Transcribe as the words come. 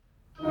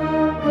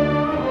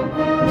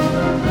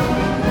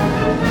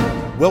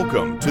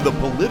Welcome to the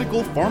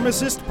Political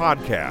Pharmacist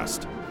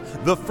Podcast,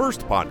 the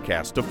first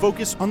podcast to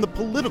focus on the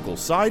political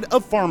side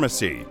of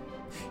pharmacy.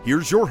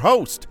 Here's your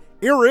host,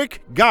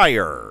 Eric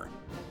Geyer.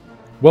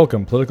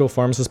 Welcome, Political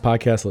Pharmacist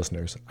Podcast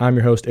listeners. I'm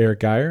your host,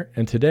 Eric Geyer,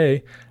 and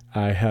today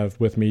I have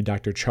with me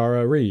Dr.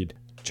 Chara Reed.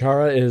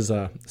 Chara is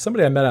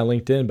somebody I met on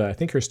LinkedIn, but I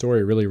think her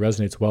story really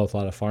resonates well with a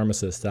lot of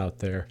pharmacists out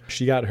there.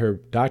 She got her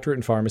doctorate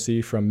in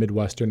pharmacy from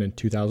Midwestern in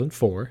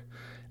 2004,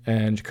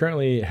 and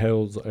currently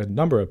holds a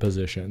number of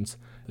positions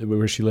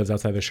where she lives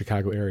outside the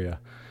Chicago area.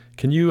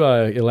 Can you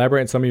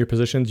elaborate on some of your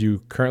positions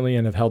you currently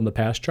and have held in the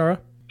past, Chara?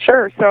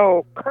 Sure.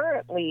 So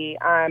currently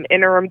I'm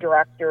interim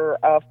director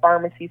of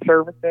pharmacy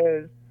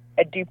services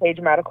at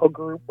DuPage Medical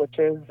Group, which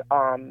is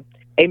a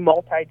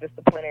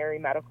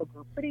multidisciplinary medical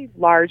group, pretty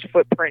large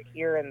footprint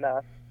here in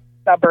the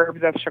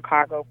suburbs of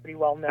Chicago, pretty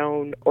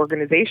well-known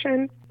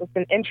organization. It's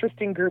an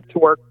interesting group to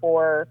work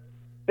for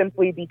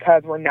simply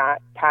because we're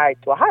not tied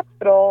to a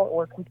hospital.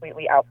 We're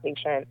completely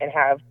outpatient and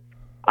have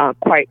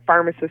quite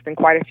pharmacists and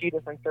quite a few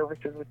different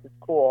services, which is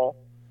cool.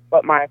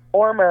 But my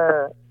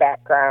former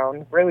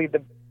background, really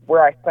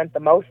where I spent the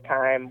most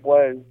time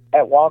was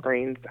at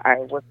Walgreens.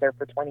 I worked there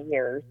for 20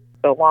 years.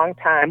 So long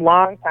time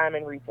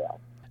in retail.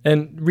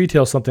 And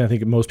retail is something I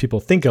think most people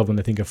think of when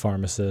they think of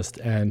pharmacist.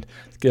 And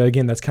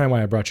again, that's kind of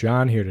why I brought you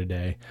on here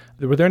today.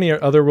 Were there any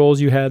other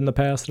roles you had in the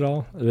past at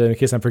all, in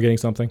case I'm forgetting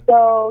something?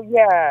 So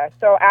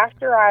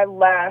after I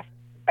left,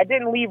 I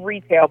didn't leave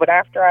retail, but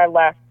after I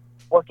left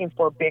working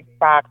for a big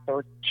box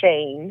or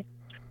chain,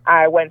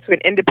 I went to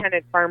an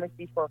independent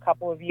pharmacy for a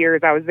couple of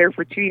years. I was there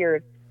for 2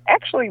 years.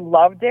 Actually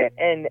loved it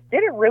and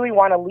didn't really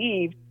want to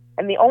leave.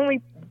 And the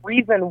only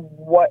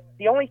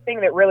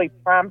thing that really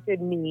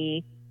prompted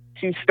me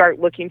to start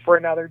looking for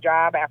another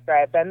job after I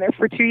had been there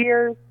for 2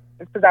 years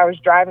is because I was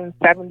driving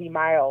 70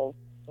 miles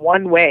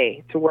one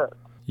way to work.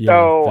 Yeah,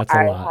 so that's a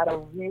I lot. had a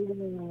really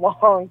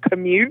long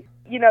commute.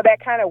 You know,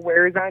 that kind of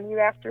wears on you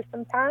after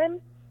some time.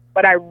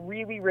 But I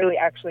really, really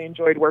actually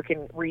enjoyed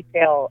working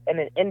retail in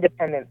an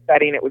independent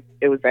setting. It was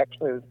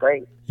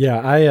great.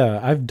 Yeah,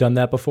 I've done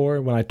that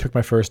before. When I took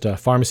my first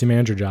pharmacy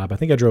manager job, I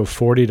think I drove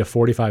 40 to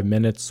 45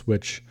 minutes,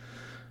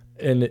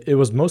 and it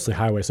was mostly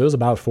highway, so it was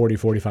about 40,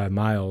 45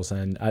 miles.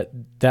 And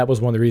that was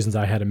one of the reasons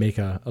I had to make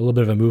a little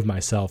bit of a move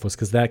myself, was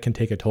because that can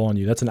take a toll on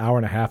you. That's an hour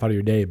and a half out of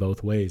your day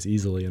both ways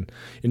easily. And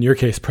in your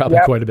case, probably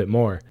quite a bit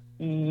more.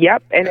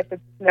 Yep. And if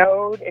it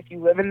snowed, if you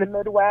live in the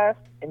Midwest,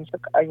 and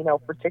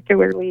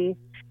particularly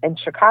in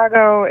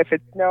Chicago, if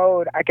it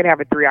snowed, I could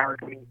have a 3-hour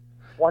commute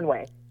one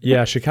way.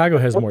 Yeah, Chicago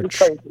has a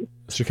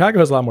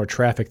lot more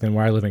traffic than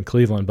where I live in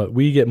Cleveland, but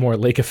we get more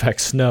lake effect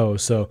snow.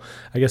 So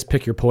I guess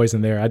pick your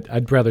poison there.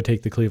 I'd rather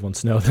take the Cleveland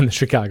snow than the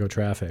Chicago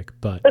traffic.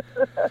 But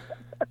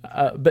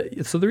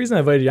so the reason I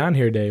invited you on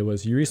here today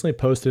was you recently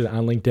posted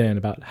on LinkedIn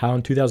about how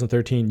in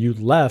 2013 you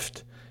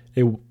left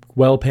a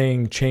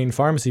well-paying chain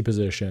pharmacy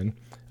position,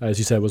 as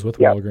you said was with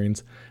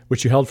Walgreens,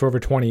 which you held for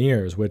over 20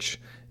 years, which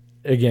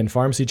again,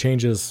 pharmacy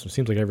changes,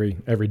 seems like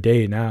every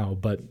day now,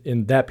 but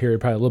in that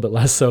period, probably a little bit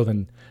less so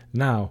than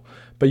now.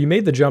 But you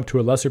made the jump to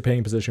a lesser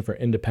paying position for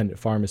independent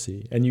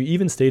pharmacy. And you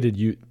even stated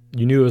you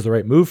knew it was the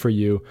right move for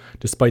you,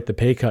 despite the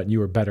pay cut, and you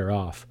were better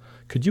off.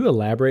 Could you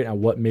elaborate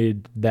on what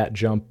made that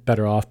jump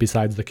better off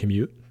besides the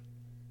commute?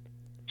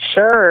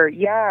 Sure.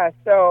 Yeah.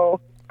 So,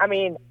 I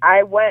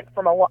went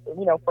from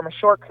a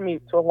short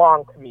commute to a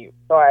long commute.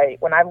 So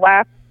when I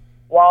left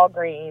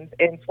Walgreens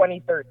in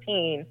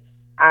 2013,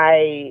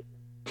 I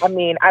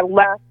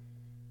left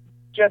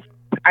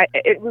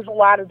it was a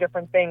lot of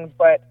different things,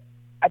 but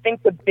I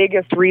think the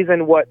biggest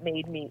reason what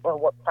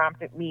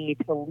prompted me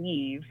to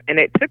leave, and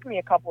it took me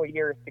a couple of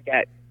years to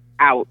get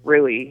out,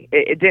 really.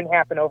 It didn't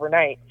happen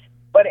overnight,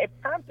 but it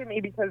prompted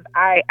me because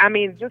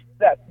just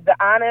the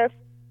honest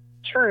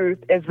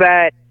truth is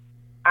that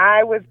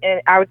I was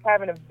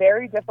having a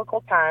very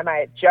difficult time. I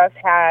had just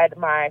had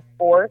my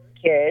fourth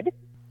kid,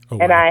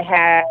 and I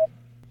had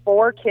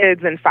 4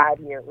 kids in 5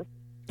 years.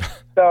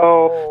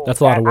 So that's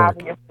a lot of work.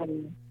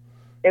 Obviously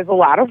is a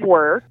lot of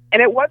work.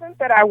 And it wasn't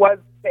that I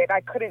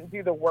couldn't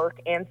do the work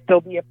and still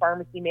be a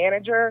pharmacy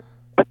manager.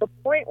 But the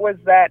point was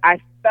that I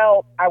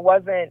felt I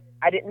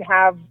didn't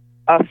have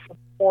a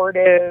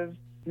supportive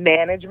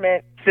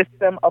management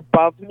system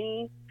above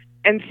me.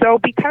 And so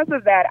because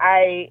of that,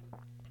 I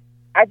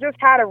just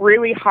had a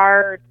really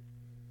hard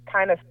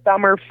kind of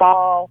summer,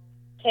 fall,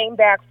 came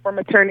back from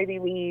maternity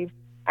leave.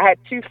 I had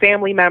 2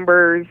 family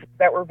members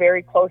that were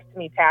very close to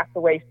me pass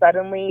away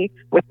suddenly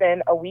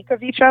within a week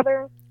of each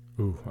other.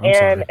 Ooh, I'm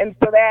sorry. And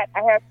so that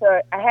I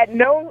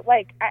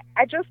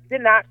just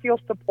did not feel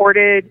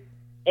supported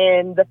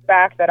in the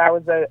fact that I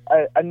was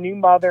a new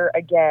mother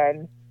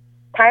again,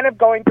 kind of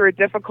going through a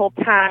difficult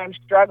time,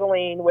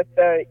 struggling with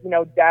the,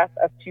 death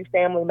of 2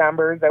 family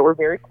members that were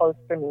very close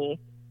to me,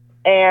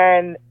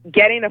 and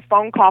getting a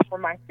phone call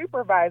from my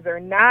supervisor,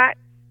 not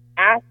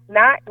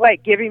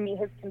giving me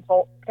his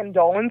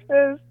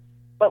condolences,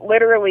 but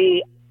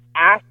literally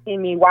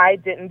asking me why I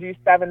didn't do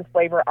 7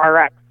 Flavor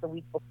RX the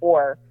week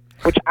before,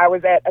 which I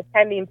was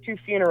attending 2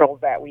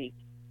 funerals that week.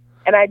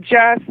 And I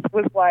just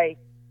was like,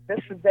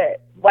 this is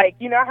it. Like,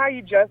 you know how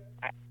you just,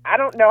 I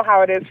don't know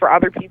how it is for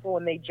other people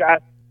when they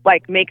just,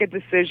 like, make a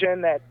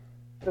decision that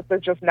they're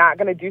just not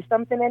going to do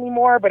something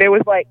anymore. But it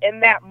was like, in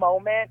that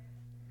moment,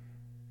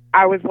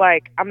 I was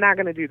like, I'm not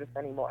going to do this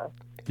anymore.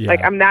 Yeah.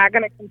 Like, I'm not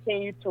going to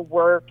continue to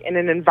work in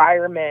an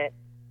environment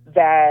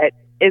that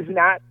is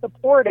not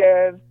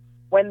supportive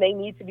when they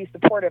need to be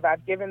supportive.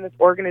 I've given this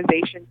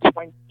organization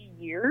 20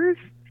 years,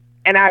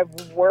 and I've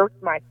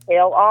worked my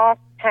tail off,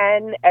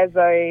 10 as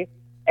a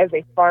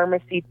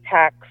pharmacy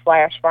tech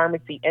 /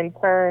 pharmacy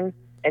intern,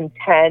 and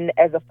 10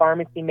 as a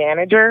pharmacy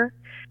manager.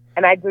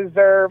 And I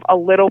deserve a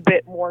little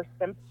bit more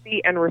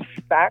sympathy and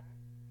respect,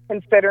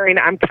 considering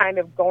I'm kind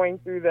of going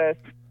through this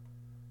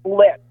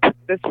blip,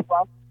 this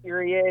rough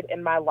period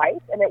in my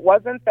life. And it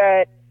wasn't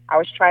that I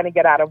was trying to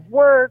get out of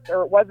work,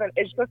 or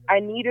it's just I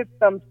needed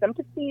some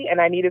sympathy and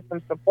I needed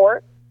some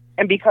support.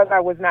 And because I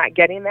was not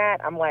getting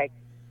that, I'm like,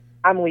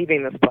 I'm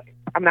leaving this place.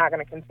 I'm not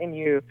going to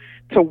continue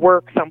to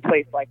work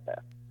someplace like this.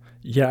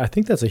 Yeah, I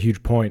think that's a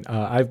huge point.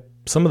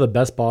 Some of the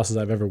best bosses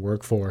I've ever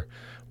worked for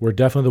were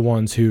definitely the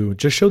ones who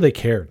just show they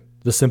cared.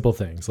 The simple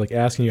things, like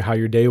asking you how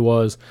your day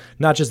was,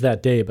 not just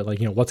that day, but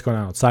like, what's going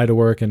on outside of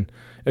work, and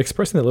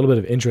expressing a little bit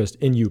of interest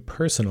in you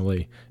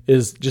personally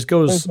just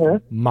goes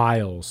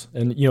miles,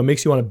 and,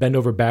 makes you want to bend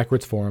over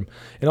backwards for them.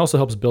 It also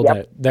helps build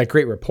that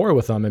great rapport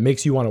with them. It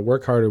makes you want to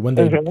work harder when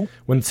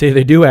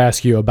they do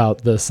ask you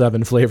about the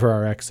 7 flavor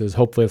RXs.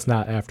 Hopefully it's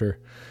not after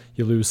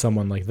you lose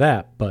someone like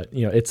that, but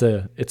it's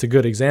a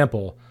good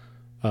example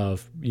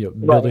of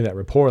building that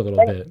rapport a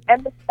little bit.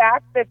 And the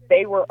fact that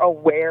they were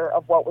aware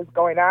of what was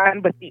going on,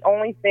 but the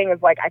only thing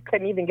is, like, I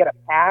couldn't even get a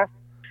pass.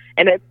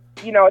 And it's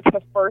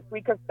the first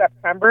week of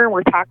September, and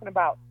we're talking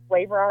about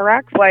flavor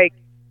RX. Like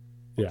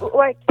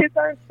kids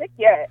aren't sick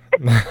yet.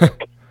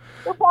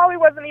 There probably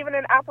wasn't even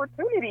an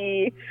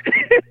opportunity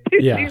to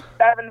do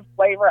 7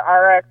 flavor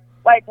RX.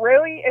 Like,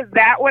 really? Is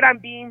that what I'm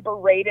being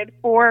berated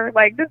for?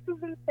 Like, this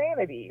is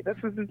insanity. This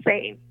is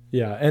insane.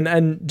 Yeah,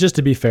 and just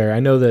to be fair,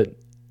 I know that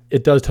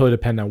it does totally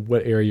depend on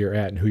what area you're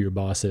at and who your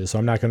boss is. So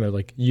I'm not going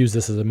to use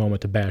this as a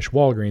moment to bash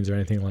Walgreens or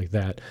anything like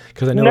that.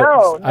 Because I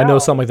know I know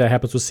something like that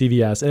happens with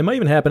CVS, and it might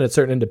even happen at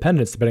certain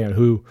independents depending on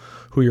who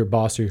your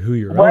boss or who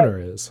your owner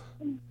is.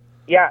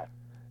 Yeah.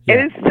 It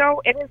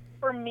is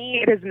for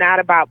me, it is not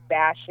about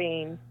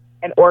bashing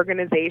an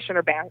organization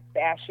or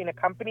bashing a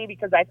company,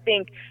 because I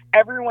think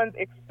everyone's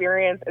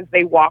experience as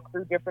they walk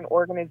through different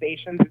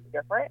organizations is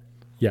different.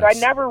 Yes. So I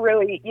never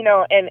really,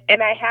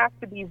 and I have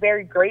to be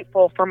very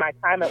grateful for my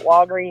time at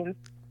Walgreens.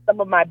 Some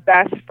of my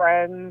best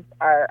friends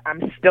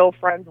I'm still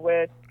friends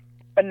with,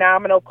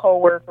 phenomenal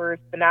coworkers,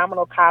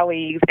 phenomenal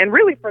colleagues. And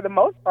really, for the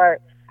most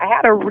part, I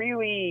had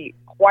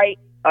quite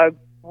a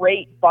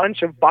great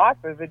bunch of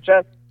bosses.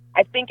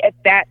 I think at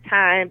that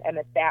time and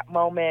at that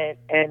moment,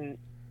 and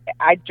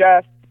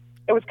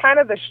it was kind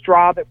of the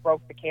straw that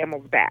broke the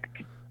camel's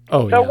back.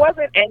 Oh, so it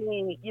wasn't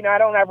any, I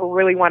don't ever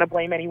really want to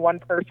blame any one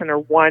person or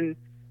one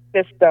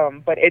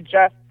system, but it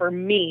just, for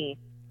me,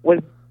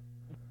 was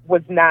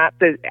not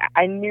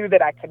I knew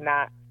that I could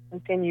not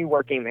continue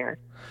working there.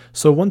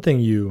 So one thing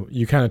you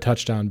kind of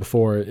touched on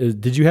before is,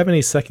 did you have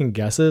any second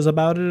guesses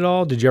about it at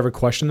all? Did you ever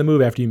question the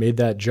move after you made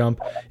that jump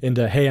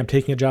into, hey, I'm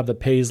taking a job that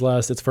pays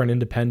less, it's for an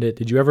independent?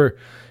 Did you ever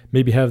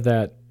maybe have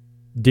that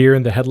deer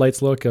in the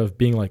headlights look of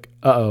being like,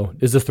 uh-oh,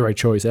 is this the right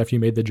choice after you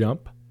made the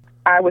jump?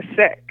 I was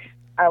sick.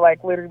 I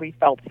literally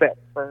felt sick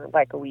for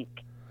a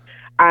week.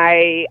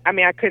 I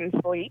couldn't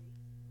sleep.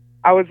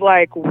 I was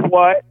like,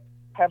 what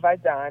have I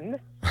done?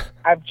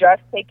 I've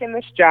just taken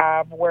this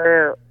job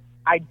where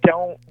I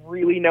don't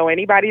really know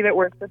anybody that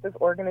works at this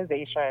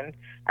organization.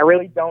 I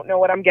really don't know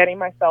what I'm getting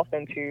myself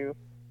into.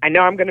 I know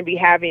I'm going to be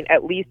having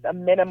at least a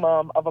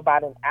minimum of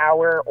about an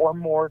hour or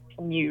more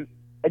commute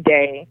a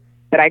day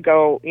that I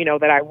go,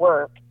 that I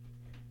work.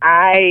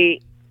 I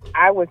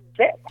was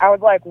sick. I was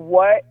like,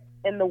 what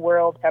in the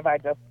world have I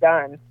just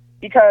done?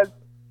 Because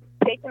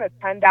taking a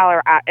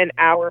 $10 an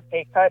hour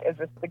pay cut is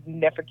a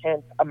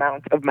significant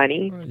amount of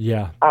money.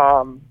 Yeah.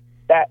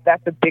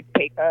 That's a big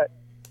pay cut.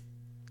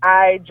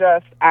 I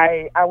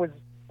was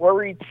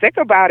worried sick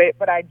about it,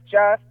 but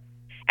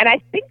and I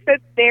think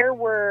that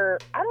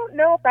I don't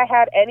know if I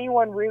had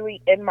anyone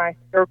really in my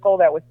circle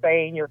that was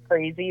saying, you're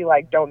crazy,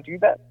 like, don't do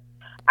this.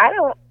 I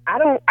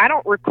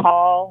don't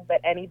recall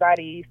that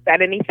anybody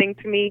said anything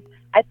to me.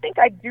 I think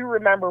I do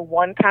remember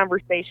one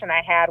conversation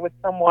I had with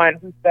someone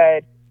who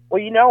said,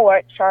 well, you know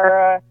what,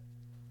 Chara,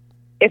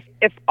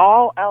 if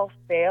all else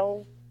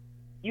fails,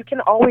 you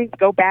can always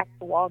go back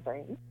to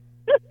Walgreens.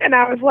 And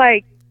I was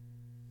like,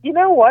 you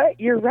know what?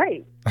 You're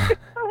right.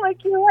 I'm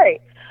like, you're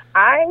right.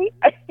 I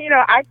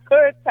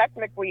could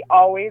technically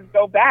always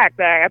go back.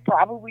 I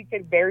probably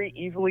could very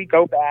easily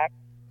go back,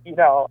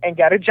 and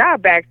get a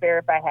job back there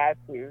if I had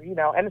to,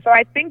 And so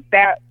I think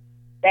that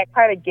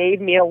kind of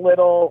gave me a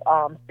little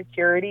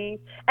security.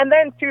 And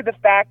then, too, the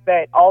fact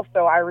that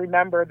also I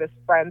remember this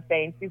friend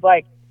saying, she's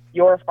like,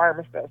 you're a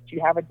pharmacist.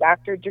 You have a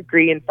doctorate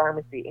degree in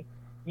pharmacy.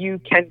 You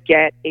can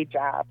get a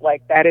job.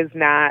 Like, that is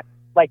not,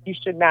 like, you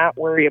should not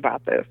worry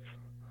about this.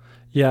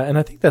 Yeah, and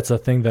I think that's a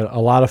thing that a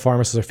lot of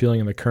pharmacists are feeling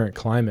in the current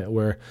climate,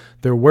 where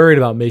they're worried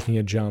about making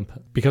a jump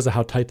because of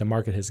how tight the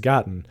market has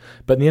gotten.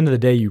 But at the end of the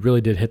day, you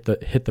really did hit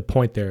the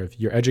point there. If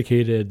you're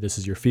educated, this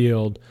is your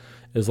field.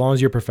 As long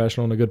as you're a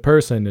professional and a good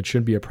person, it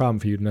shouldn't be a problem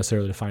for you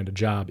necessarily to find a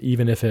job,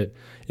 even if it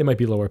might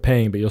be lower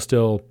paying, but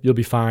you'll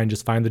be fine.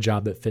 Just find the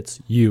job that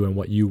fits you and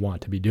what you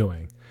want to be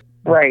doing.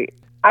 Right.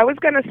 I was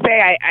going to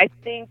say, I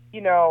think,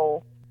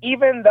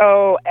 even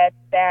though at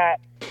that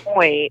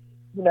point,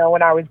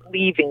 when I was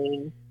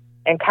leaving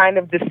and kind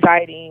of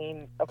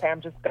deciding, okay,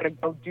 I'm just going to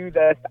go do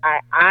this,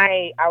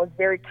 I was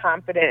very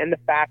confident in the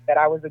fact that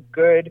I was a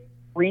good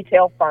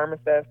retail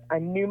pharmacist. I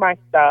knew my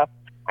stuff.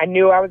 I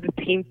knew I was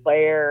a team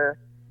player.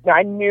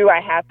 I knew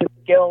I had the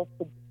skills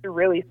to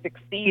really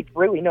succeed,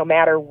 really, no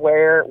matter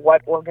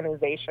what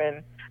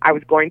organization I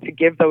was going to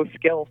give those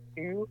skills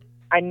to.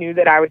 I knew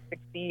that I would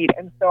succeed.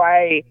 And so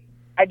I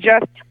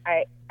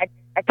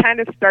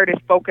kind of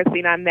started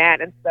focusing on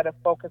that instead of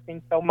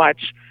focusing so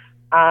much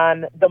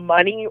on the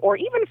money, or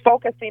even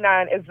focusing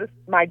on, is this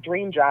my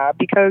dream job?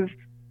 Because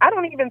I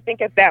don't even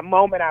think at that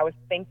moment I was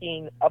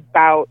thinking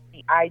about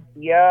the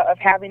idea of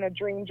having a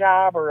dream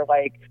job or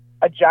like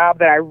a job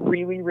that I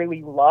really,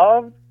 really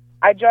loved.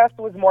 I just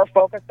was more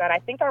focused on, I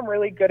think I'm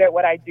really good at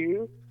what I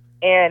do.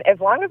 And as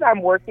long as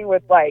I'm working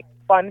with like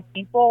fun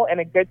people and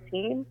a good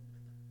team,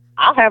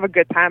 I'll have a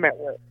good time at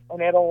work.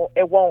 And it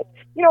won't,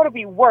 it'll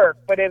be work,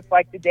 but it's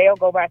like the day will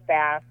go by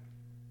fast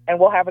and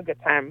we'll have a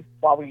good time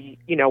while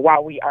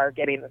we are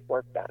getting this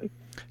work done.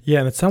 Yeah.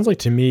 And it sounds like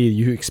to me,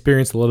 you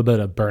experienced a little bit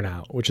of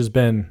burnout, which has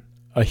been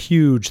a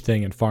huge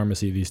thing in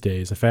pharmacy these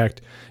days. In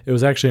fact, it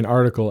was actually an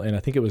article, and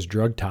I think it was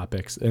Drug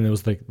Topics, and it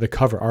was the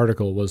cover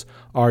article was,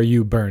 "Are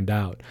you burned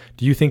out?"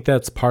 Do you think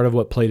that's part of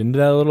what played into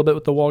that a little bit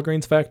with the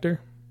Walgreens factor?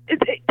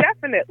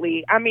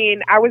 Definitely. I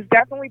mean, I was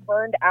definitely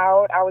burned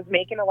out. I was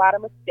making a lot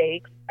of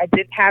mistakes. I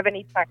didn't have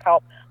any tech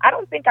help. I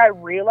don't think I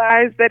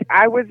realized that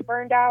I was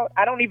burned out.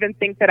 I don't even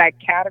think that I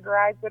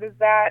categorized it as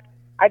that.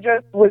 I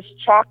just was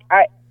shocked.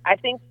 I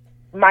think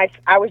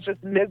I was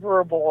just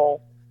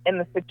miserable in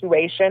the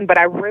situation, but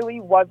I really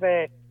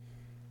wasn't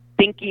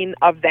thinking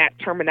of that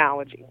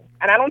terminology.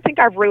 And I don't think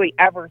I've really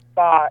ever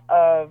thought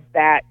of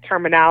that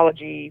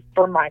terminology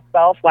for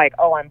myself, like,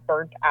 oh, I'm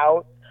burnt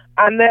out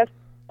on this.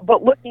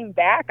 But looking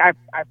back, I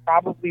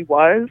probably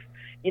was.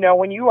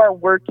 When you are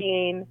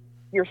working,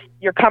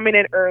 you're coming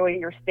in early,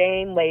 you're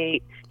staying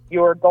late,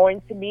 you're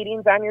going to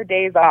meetings on your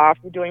days off,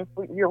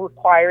 you're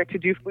required to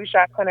do flu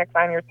shot clinics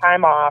on your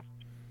time off,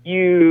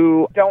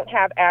 you don't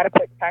have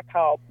adequate tech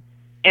help.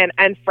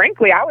 And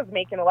frankly, I was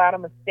making a lot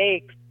of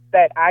mistakes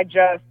that I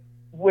just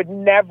would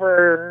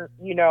never,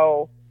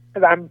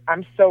 because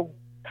I'm so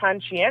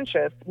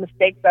conscientious,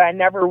 mistakes that I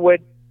never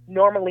would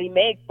normally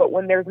make. But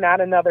when there's not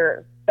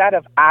another set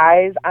of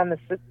eyes on the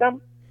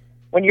system,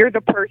 when you're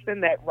the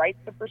person that writes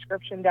the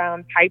prescription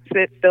down, types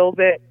it, fills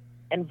it,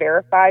 and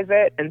verifies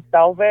it and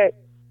sells it,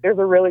 there's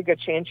a really good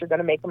chance you're going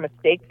to make a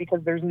mistake because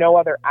there's no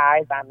other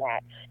eyes on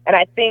that. And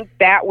I think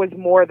that was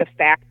more the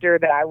factor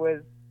that I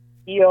was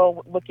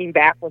looking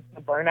back was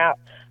the burnout.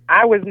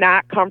 I was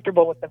not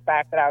comfortable with the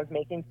fact that I was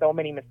making so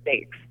many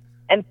mistakes.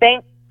 And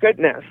thank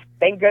goodness,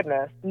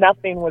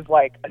 nothing was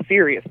like a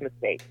serious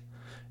mistake.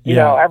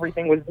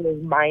 Everything was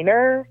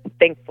minor,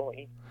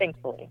 thankfully.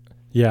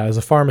 Yeah, as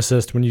a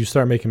pharmacist, when you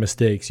start making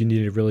mistakes, you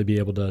need to really be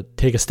able to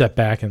take a step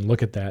back and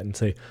look at that and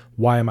say,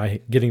 why am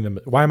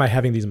I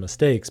having these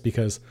mistakes?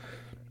 Because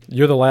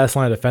you're the last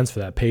line of defense for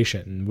that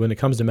patient. And when it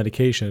comes to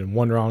medication,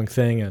 one wrong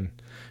thing, and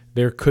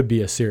there could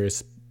be a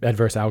serious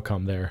adverse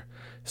outcome there.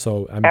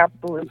 So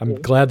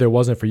I'm glad there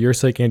wasn't, for your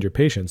sake and your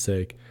patient's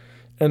sake.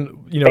 And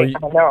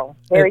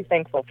very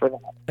thankful for that.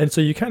 And so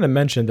you kind of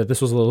mentioned that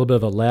this was a little bit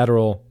of a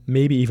lateral,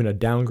 maybe even a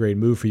downgrade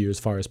move for you as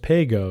far as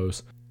pay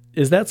goes.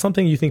 Is that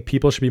something you think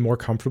people should be more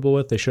comfortable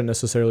with? They shouldn't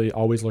necessarily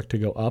always look to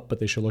go up, but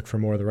they should look for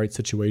more of the right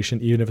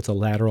situation, even if it's a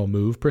lateral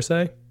move per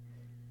se?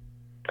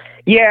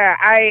 Yeah,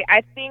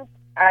 I think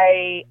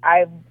I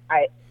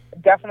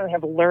definitely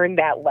have learned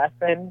that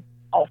lesson.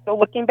 Also,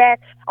 looking back,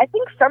 I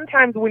think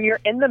sometimes when you're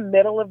in the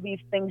middle of these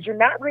things, you're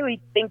not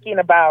really thinking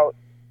about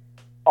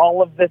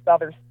all of this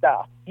other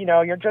stuff.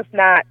 You're just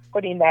not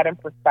putting that in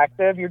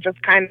perspective. You're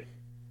just kind of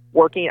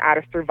working out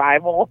of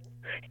survival,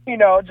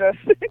 just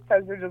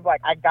because you're just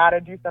like, I got to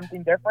do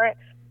something different.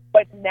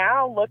 But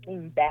now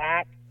looking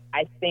back,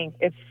 I think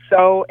it's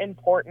so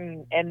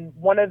important. And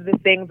one of the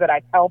things that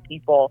I tell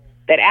people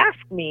that ask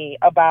me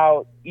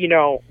about,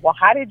 well,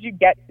 how did you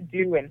get to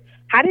do, and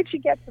how did you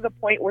get to the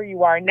point where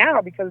you are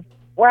now? Because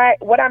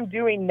what I'm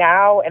doing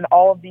now and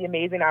all of the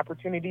amazing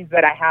opportunities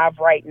that I have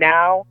right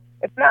now,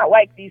 it's not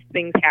like these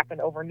things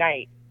happen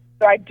overnight.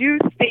 So I do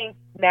think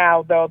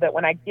now, though, that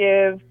when I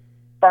give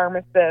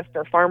pharmacists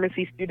or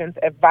pharmacy students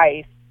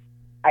advice,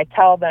 I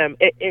tell them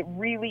it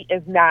really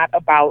is not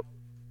about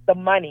the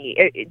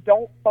money.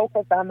 Don't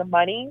focus on the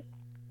money,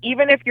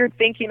 even if you're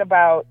thinking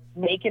about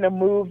making a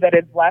move that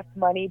is less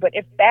money. But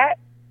if that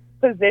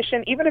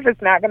position, even if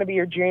it's not going to be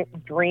your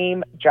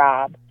dream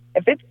job,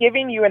 if it's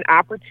giving you an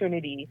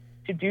opportunity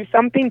to do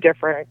something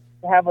different,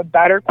 to have a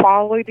better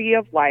quality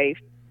of life,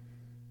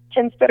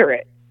 consider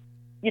it.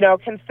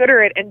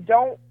 Consider it, and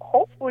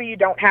hopefully you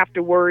don't have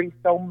to worry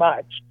so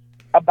much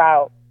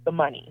about the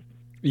money.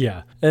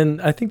 Yeah.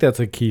 And I think that's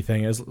a key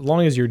thing. As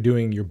long as you're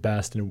doing your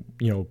best and,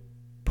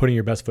 putting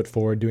your best foot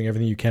forward, doing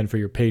everything you can for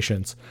your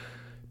patients,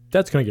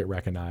 that's going to get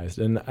recognized.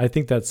 And I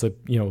think that's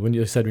when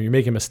you said when you're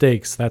making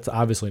mistakes, that's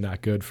obviously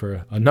not good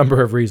for a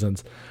number of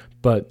reasons.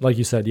 But like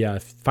you said, yeah,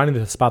 finding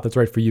the spot that's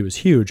right for you is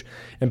huge.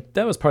 And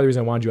that was part of the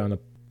reason I wanted you on the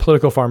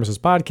Political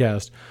Pharmacist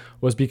podcast,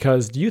 was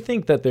because do you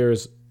think that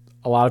there's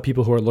a lot of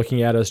people who are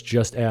looking at us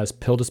just as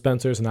pill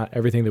dispensers and not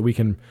everything that we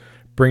can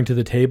bring to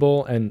the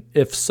table? And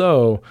if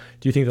so,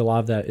 do you think that a lot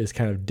of that is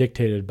kind of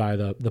dictated by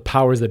the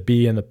powers that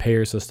be in the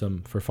payer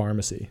system for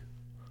pharmacy?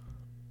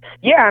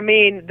 Yeah, I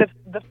mean,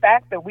 the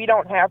fact that we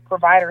don't have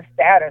provider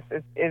status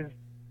is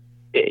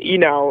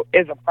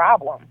a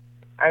problem.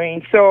 I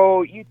mean,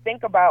 so you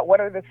think about what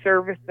are the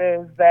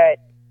services that,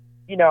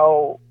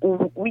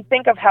 we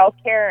think of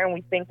healthcare and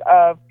we think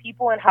of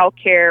people in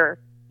healthcare.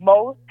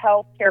 Most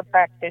healthcare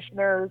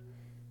practitioners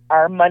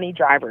are money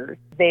drivers.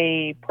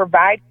 They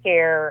provide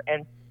care,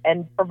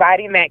 and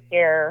providing that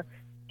care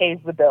pays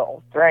the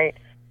bills, right?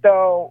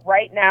 So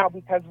right now,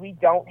 because we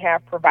don't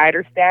have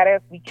provider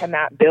status, we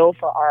cannot bill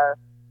for our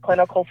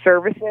clinical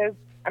services.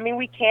 I mean,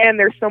 we can.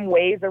 There's some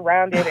ways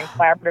around it in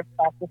collaborative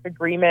practice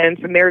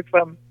agreements, and there's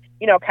some,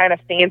 kind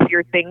of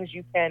fancier things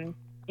you can,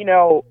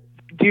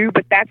 do,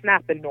 but that's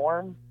not the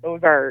norm.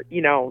 Those are,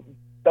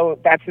 so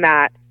that's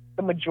not,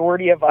 the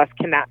majority of us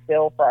cannot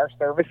bill for our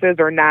services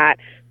or not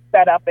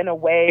set up in a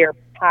way or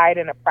tied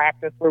in a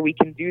practice where we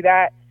can do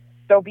that.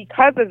 So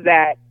because of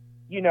that,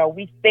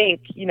 we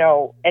think,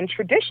 and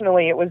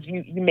traditionally it was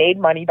you made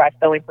money by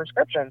filling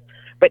prescriptions,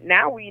 but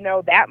now we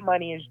know that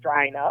money is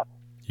drying up.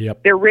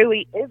 Yep. There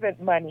really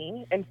isn't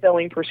money in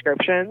filling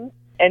prescriptions,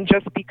 and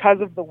just because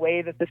of the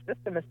way that the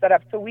system is set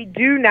up. So we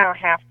do now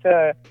have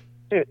to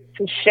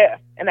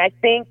shift. And I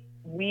think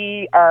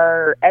we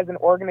are, as an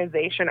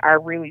organization, are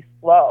really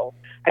slow.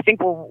 I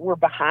think we're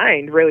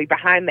behind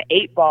the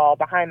 8 ball,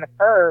 behind the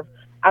curve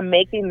on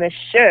making this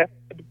shift,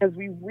 because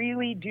we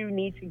really do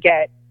need to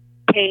get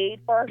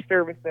paid for our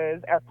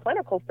services, our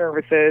clinical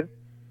services.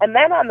 And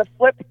then on the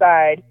flip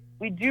side,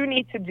 we do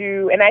need to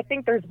do, and I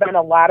think there's been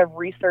a lot of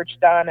research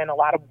done and a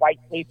lot of white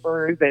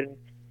papers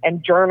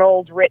and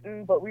journals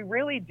written, but we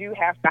really do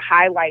have to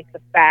highlight the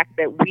fact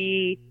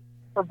that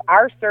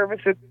our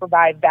services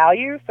provide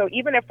value. So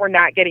even if we're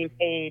not getting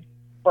paid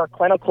for a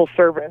clinical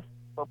service,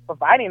 for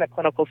providing a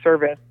clinical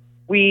service,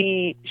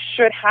 we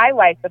should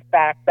highlight the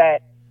fact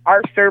that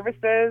our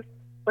services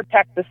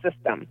protect the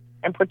system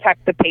and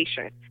protect the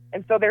patient.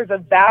 And so there's a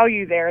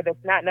value there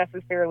that's not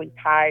necessarily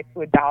tied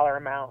to a dollar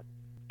amount.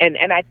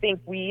 And I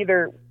think we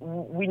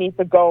need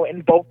to go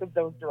in both of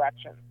those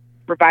directions,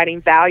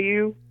 providing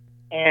value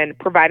and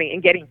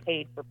getting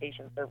paid for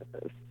patient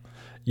services.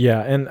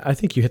 Yeah, and I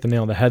think you hit the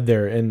nail on the head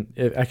there. And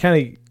you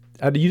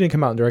didn't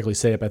come out and directly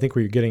say it, but I think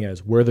what you're getting at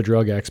is we're the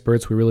drug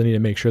experts. We really need to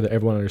make sure that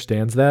everyone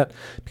understands that,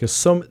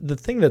 because the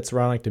thing that's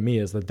ironic to me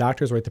is the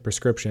doctors write the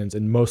prescriptions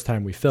and most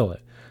time we fill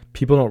it.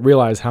 People don't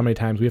realize how many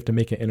times we have to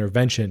make an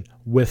intervention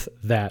with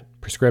that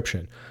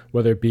prescription,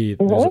 whether it be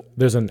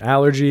there's an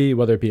allergy,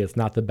 whether it be it's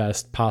not the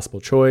best possible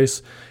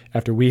choice.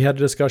 After we had a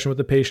discussion with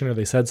the patient, or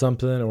they said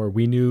something, or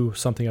we knew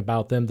something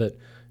about them that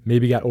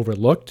maybe got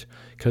overlooked,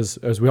 because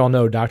as we all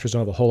know, doctors don't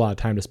have a whole lot of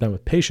time to spend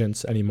with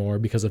patients anymore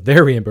because of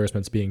their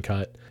reimbursements being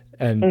cut.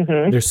 And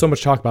there's so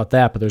much talk about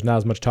that, but there's not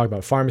as much talk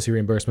about pharmacy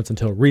reimbursements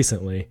until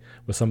recently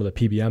with some of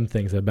the PBM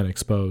things that have been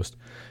exposed.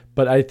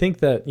 But I think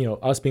that,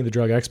 us being the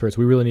drug experts,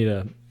 we really need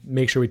to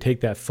make sure we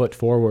take that foot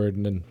forward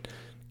and then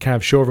kind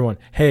of show everyone,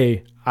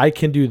 hey, I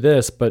can do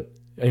this, but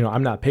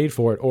I'm not paid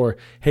for it. Or,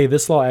 hey,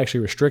 this law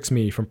actually restricts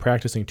me from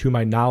practicing to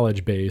my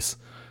knowledge base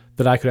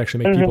that I could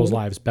actually make people's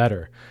lives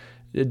better.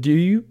 Do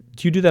you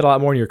do that a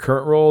lot more in your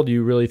current role? Do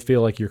you really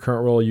feel like your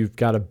current role, you've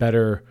got a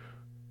better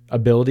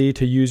ability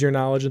to use your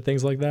knowledge and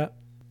things like that?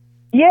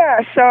 Yeah.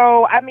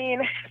 So, I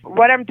mean,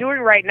 what I'm doing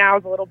right now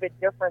is a little bit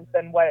different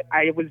than what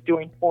I was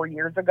doing 4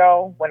 years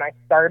ago when I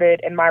started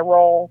in my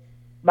role.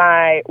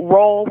 My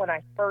role when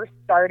I first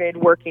started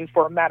working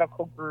for a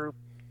medical group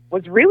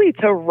was really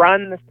to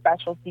run the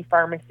specialty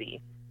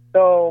pharmacy.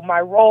 So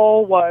my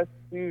role was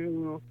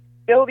to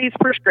fill these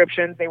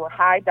prescriptions. They were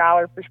high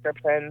dollar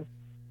prescriptions,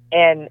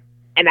 and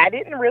I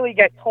didn't really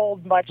get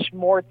told much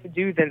more to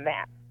do than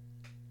that.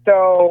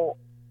 So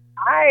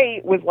I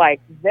was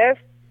like, this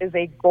is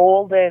a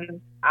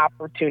golden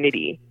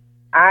opportunity.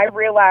 I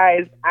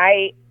realized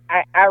I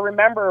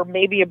remember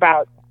maybe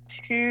about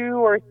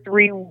 2 or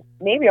 3,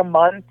 maybe a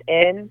month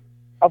in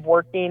of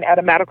working at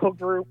a medical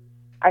group,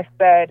 I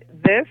said,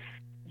 this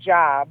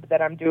job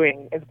that I'm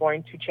doing is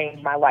going to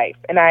change my life.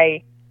 And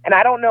I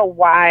don't know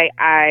why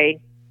I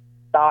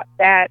thought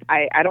that.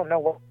 I don't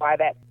know why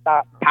that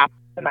thought popped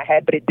in my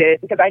head, but it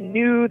did, because I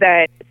knew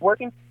that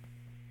working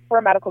for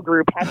a medical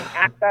group, having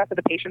access to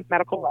the patient's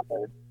medical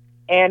records,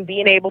 and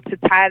being able to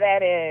tie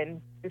that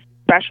in to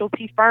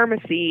specialty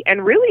pharmacy,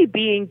 and really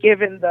being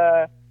given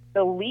the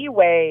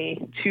leeway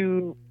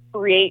to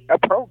create a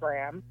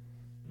program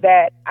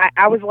that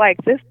I was like,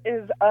 this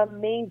is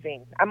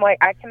amazing. I'm like,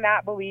 I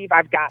cannot believe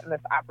I've gotten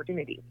this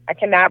opportunity. I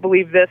cannot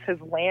believe this has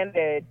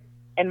landed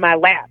in my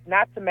lap.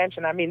 Not to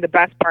mention, I mean, the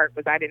best part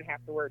was I didn't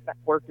have to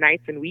work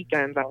nights and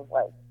weekends. I was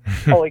like,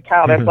 holy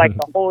cow, that's like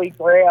the holy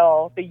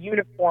grail, the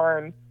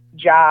unicorn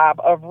job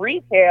of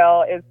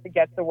retail is to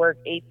get to work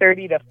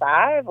 8:30 to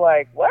 5.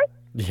 Like, what?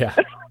 Yeah.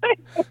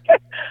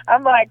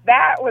 I'm like,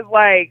 that was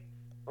like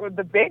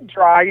the big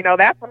draw. You know,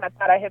 that's when I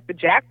thought I hit the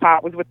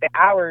jackpot, was with the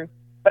hours.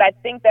 But I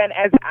think then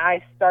as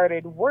I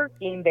started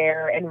working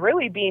there and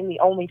really being the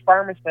only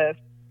pharmacist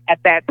at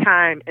that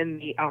time in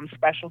the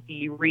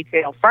specialty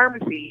retail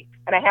pharmacy,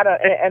 and I had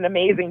an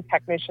amazing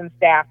technician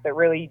staff that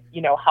really,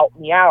 you know, helped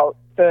me out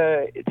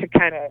to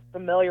kind of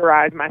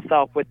familiarize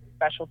myself with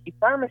specialty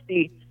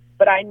pharmacy.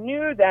 But I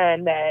knew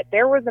then that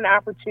there was an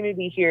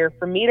opportunity here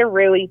for me to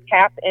really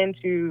tap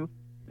into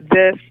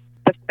the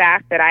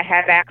fact that I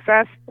had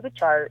access to the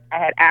chart, I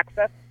had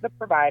access to the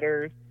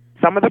providers.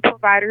 Some of the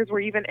providers were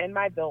even in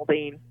my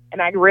building,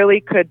 and I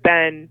really could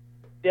then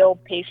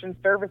build patient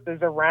services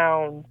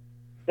around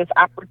this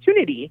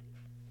opportunity.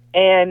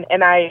 And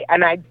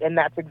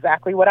that's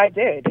exactly what I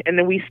did. And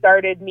then we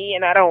started,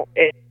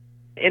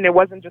 and it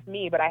wasn't just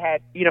me, but I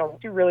had, you know,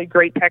 2 really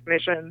great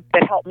technicians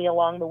that helped me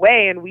along the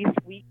way. And we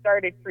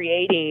started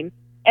creating,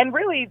 and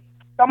really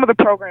some of the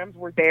programs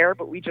were there,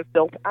 but we just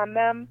built on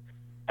them.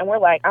 And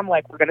I'm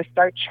like, we're going to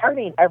start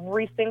charting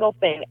every single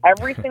thing,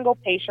 every single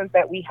patient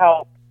that we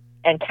help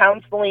and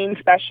counseling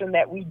session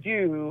that we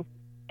do.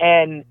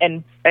 And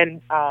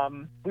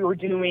we were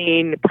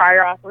doing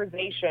prior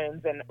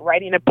authorizations and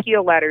writing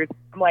appeal letters.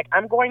 I'm like,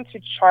 I'm going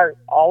to chart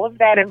all of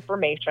that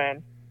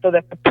information so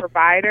that the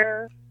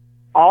provider,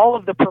 all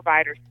of the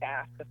provider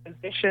staff, the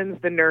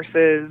physicians, the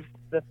nurses,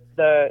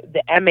 the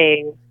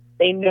MAs,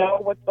 they know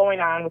what's going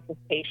on with this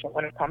patient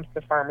when it comes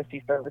to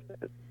pharmacy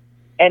services.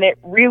 And it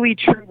really,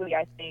 truly,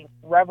 I think,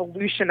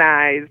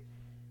 revolutionized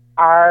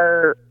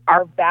our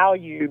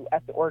value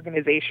at the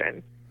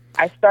organization.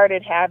 I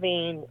started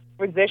having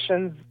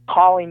physicians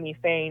calling me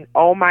saying,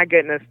 oh my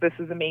goodness, this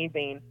is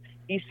amazing.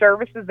 These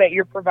services that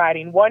you're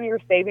providing, one,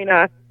 you're saving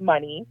us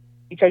money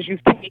because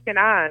you've taken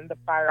on the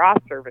prior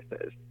auth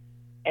services.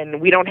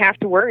 And we don't have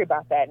to worry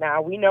about that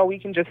now. We know we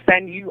can just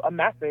send you a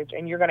message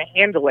and you're going to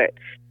handle it.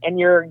 And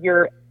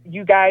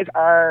you guys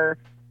are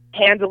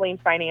handling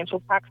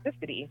financial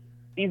toxicity.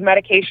 These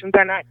medications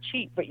are not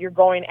cheap, but you're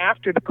going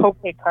after the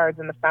copay cards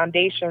and the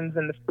foundations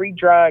and the free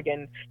drug.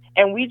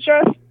 And we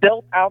just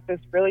built out this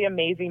really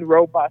amazing,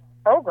 robust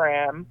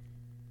program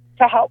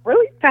to help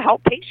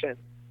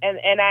patients.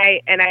 And I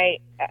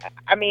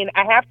mean,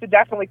 I have to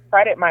definitely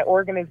credit my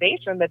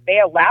organization that they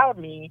allowed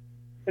me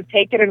to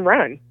take it and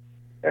run.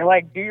 They're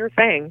like, do your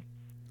thing,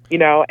 you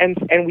know,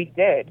 and we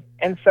did.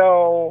 And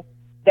so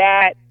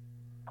that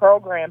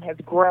program has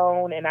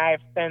grown, and I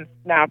have since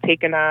now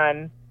taken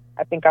on,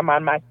 I think I'm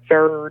on my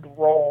 3rd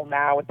role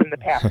now within the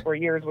past 4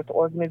 years with the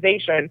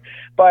organization.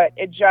 But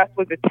it just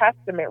was a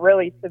testament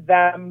really to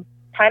them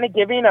kind of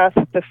giving us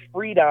the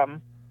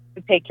freedom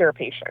to take care of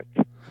patients.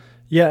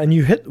 Yeah, and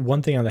you hit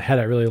one thing on the head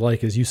I really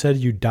like is you said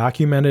you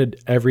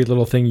documented every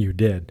little thing you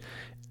did.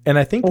 And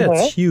I think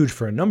that's huge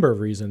for a number of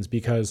reasons,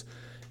 because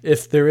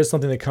if there is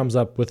something that comes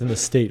up within the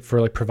state for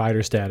like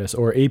provider status,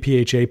 or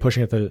APHA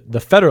pushing at the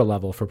federal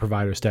level for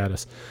provider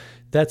status,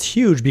 that's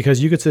huge,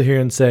 because you could sit here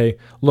and say,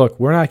 look,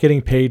 we're not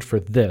getting paid for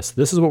this.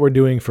 This is what we're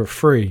doing for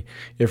free.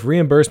 If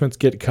reimbursements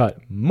get cut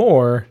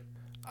more,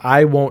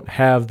 I won't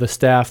have the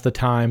staff, the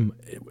time,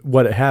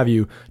 what have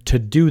you, to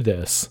do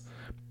this.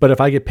 But if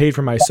I get paid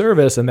for my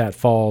service and that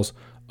falls,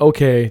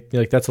 okay,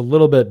 like that's a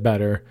little bit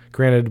better.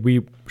 Granted,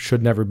 we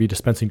should never be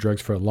dispensing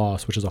drugs for a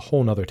loss, which is a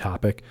whole nother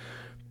topic.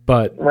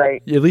 But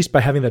right. At least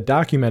by having that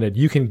documented,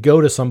 you can go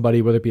to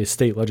somebody, whether it be a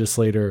state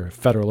legislator or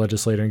federal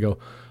legislator, and go,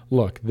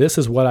 look, this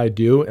is what I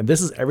do, and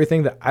this is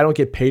everything that I don't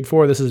get paid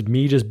for. This is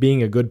me just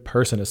being a good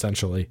person,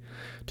 essentially,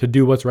 to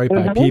do what's right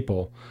by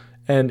people.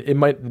 And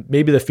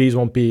maybe the fees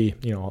won't be,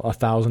 you know,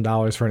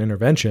 $1,000 for an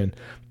intervention,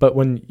 but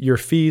when your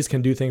fees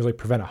can do things like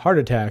prevent a heart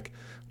attack,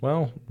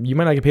 well, you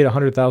might not get paid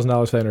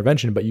 $100,000 for that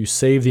intervention, but you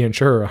save the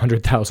insurer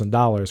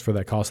 $100,000 for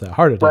that cost of that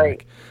heart attack.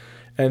 Right.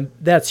 And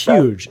that's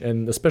huge.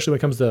 And especially when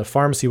it comes to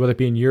pharmacy, whether it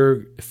be in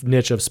your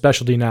niche of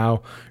specialty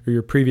now or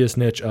your previous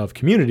niche of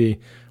community,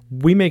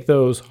 we make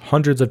those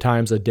hundreds of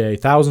times a day,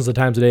 thousands of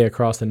times a day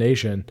across the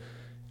nation.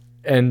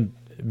 And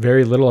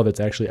very little of it's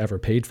actually ever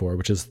paid for,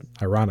 which is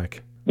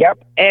ironic.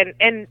 Yep. And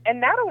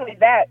not only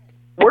that,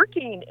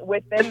 working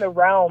within the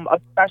realm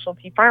of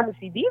specialty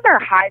pharmacy, these are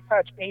high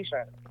touch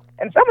patients.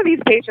 And some of these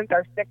patients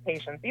are sick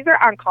patients. These are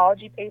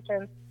oncology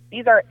patients.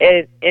 These are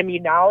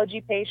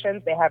immunology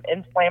patients. They have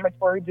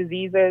inflammatory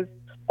diseases,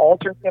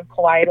 ulcerative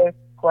colitis,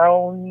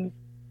 Crohn's,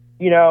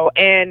 you know,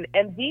 and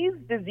these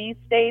disease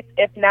states,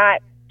 if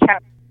not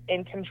kept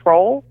in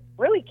control,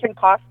 really can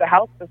cost the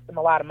health system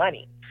a lot of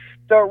money.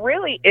 So it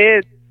really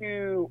is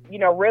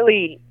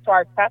really to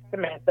our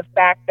testament, the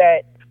fact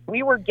that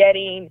we were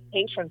getting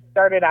patients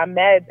started on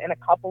meds in a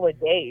couple of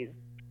days,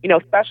 you know,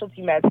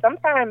 specialty meds.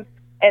 Sometimes,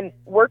 and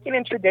working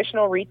in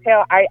traditional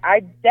retail,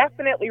 I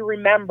definitely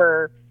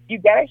remember you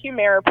get a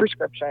Humira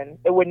prescription,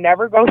 it would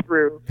never go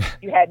through.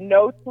 You had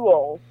no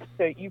tools,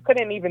 so you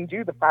couldn't even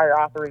do the prior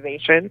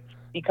authorization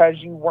because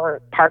you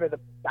weren't part of the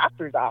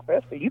doctor's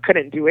office, so you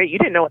couldn't do it. You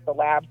didn't know what the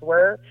labs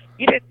were.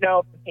 You didn't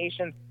know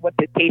what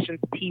the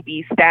patient's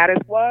TB status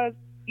was.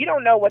 You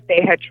don't know what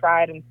they had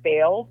tried and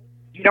failed.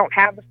 You don't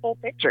have the full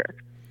picture.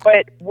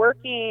 But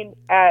working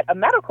at a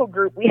medical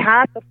group, we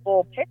had the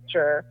full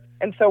picture,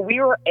 and so we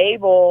were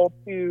able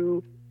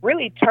to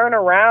really turn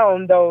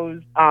around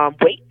those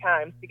wait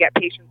times to get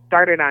patients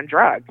started on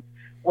drugs,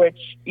 which,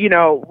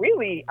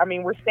 really, I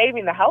mean, we're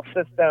saving the health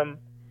system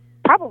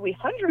probably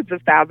hundreds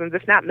of thousands,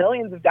 if not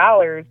millions of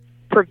dollars,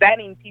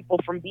 preventing people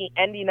from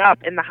ending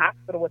up in the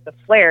hospital with a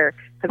flare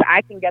because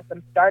I can get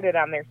them started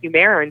on their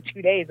Humira in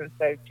 2 days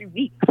instead of 2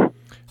 weeks.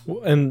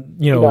 And,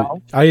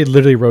 I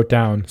literally wrote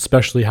down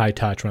especially high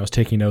touch when I was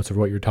taking notes of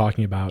what you're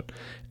talking about.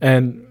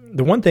 And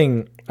the one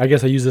thing, I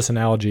guess I use this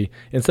analogy,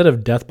 instead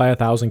of death by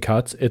 1,000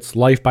 cuts, it's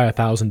life by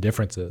 1,000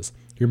 differences.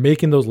 You're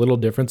making those little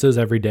differences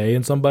every day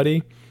in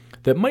somebody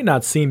that might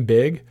not seem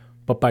big,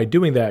 but by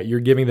doing that, you're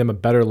giving them a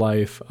better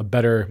life, a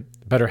better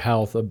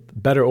health, a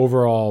better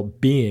overall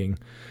being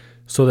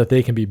so that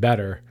they can be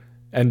better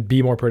and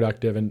be more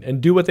productive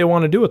and do what they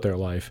want to do with their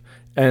life.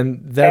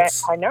 And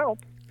that's... I know.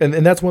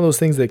 And that's one of those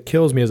things that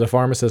kills me as a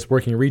pharmacist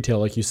working retail.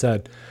 Like you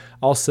said,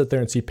 I'll sit there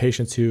and see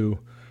patients who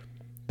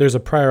there's a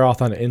prior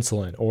auth on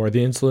insulin, or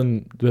the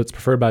insulin that's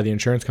preferred by the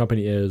insurance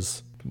company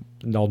is,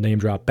 and I'll name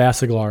drop,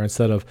 Basaglar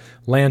instead of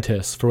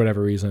Lantus for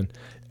whatever reason.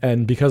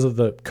 And because of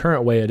the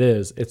current way it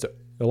is, it's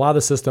a lot of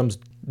the systems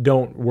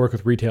don't work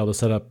with retail to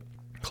set up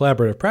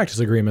collaborative practice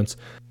agreements.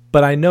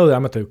 But I know that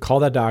I'm going to have to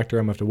call that doctor.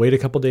 I'm going to have to wait a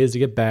couple days to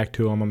get back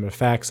to him. I'm going to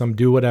fax them,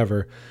 do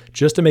whatever,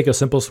 just to make a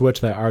simple switch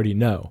that I already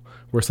know.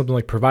 Where something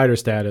like provider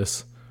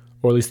status,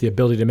 or at least the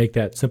ability to make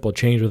that simple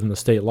change within the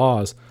state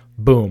laws,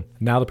 boom,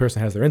 now the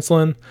person has their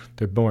insulin,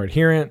 they're more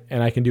adherent,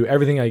 and I can do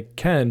everything I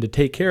can to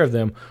take care of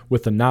them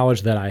with the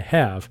knowledge that I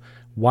have.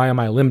 Why am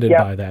I limited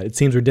by that? It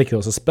seems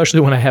ridiculous, especially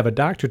when I have a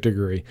doctorate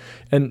degree.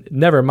 And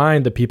never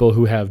mind the people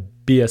who have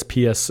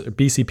BSPS,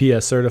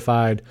 BCPS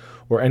certified,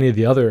 or any of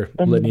the other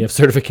litany of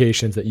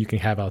certifications that you can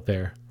have out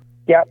there.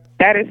 Yep,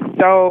 that is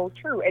so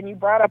true. And you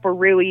brought up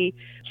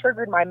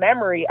triggered my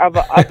memory of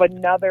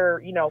another,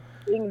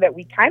 thing that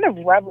we kind of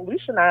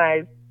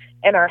revolutionized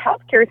in our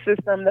healthcare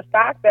system. The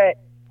fact that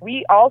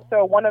we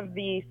also, one of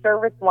the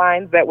service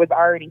lines that was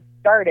already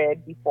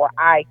started before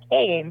I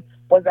came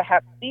was a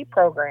Hep C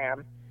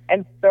program.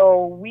 And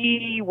so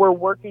we were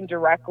working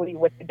directly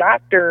with the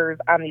doctors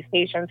on these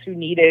patients who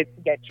needed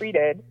to get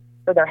treated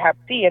for their Hep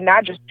C, and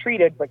not just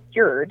treated, but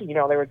cured.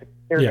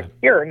 There's a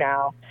cure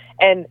now.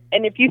 And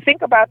if you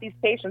think about these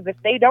patients, if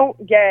they don't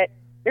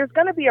there's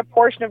going to be a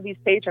portion of these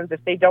patients,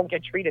 if they don't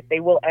get treated, they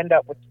will end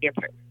up with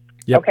cancer.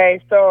 Yep.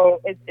 Okay, so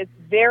it's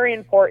very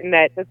important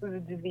that this is a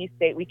disease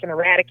state we can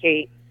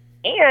eradicate.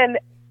 And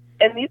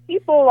these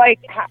people,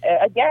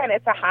 again,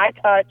 it's a high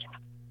touch.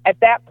 At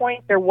that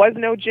point, there was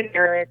no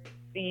generic.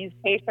 These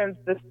patients,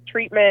 this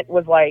treatment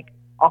was like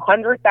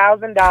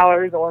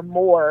 $100,000 or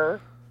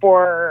more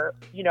for,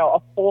 a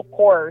full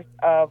course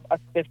of a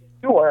stiff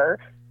cure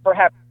for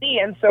Hep C.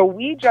 And so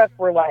we just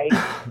were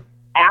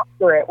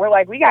after it.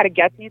 We're we got to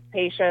get these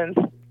patients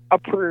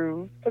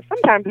approved, because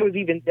sometimes it was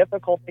even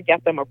difficult to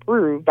get them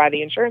approved by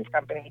the insurance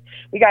company.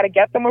 We got to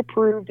get them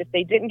approved. If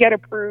they didn't get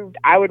approved,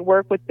 I would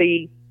work with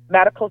the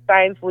medical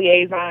science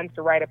liaison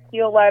to write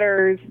appeal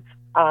letters,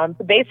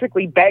 to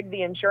basically beg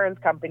the insurance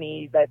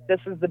company that this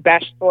is the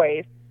best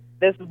choice.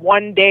 This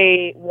one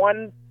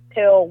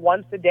pill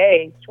once a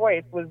day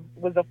choice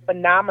was a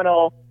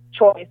phenomenal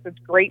choice. It's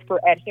great for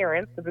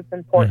adherence because it's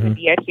important to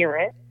be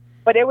adherent,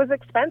 but it was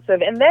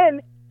expensive. And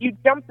then you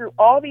jump through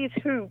all these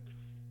hoops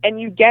and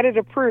you get it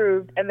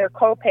approved, and their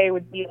copay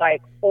would be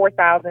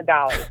 $4,000,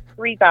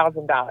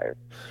 $3,000.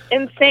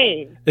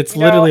 Insane. It's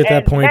literally at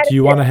that point, do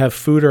you want to have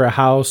food or a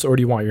house, or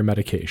do you want your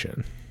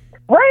medication?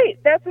 Right.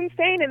 That's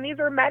insane. And these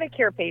are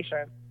Medicare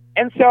patients.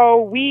 And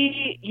so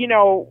we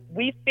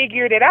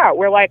figured it out.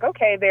 We're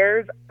okay,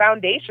 there's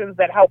foundations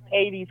that help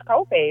pay these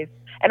copays.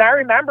 And I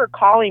remember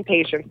calling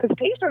patients, because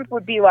patients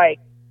would be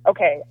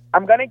okay,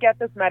 I'm going to get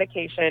this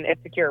medication.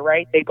 It's secure,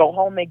 right? They go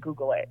home, they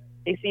Google it.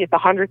 They see it's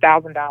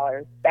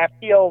 $100,000. That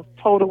feels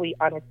totally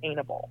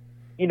unattainable,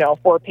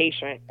 for a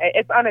patient.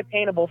 It's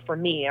unattainable for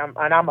me. I'm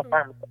a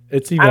pharmacist.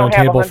 It's even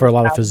unattainable for a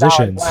lot of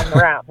physicians.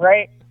 Around,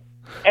 right?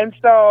 And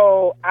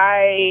so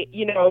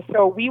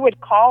so we would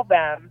call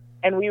them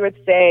and we would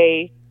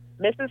say,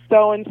 Mrs.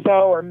 So-and-so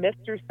or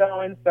Mr.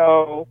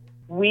 So-and-so,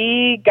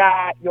 we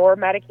got your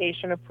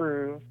medication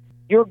approved.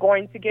 You're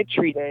going to get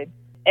treated.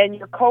 And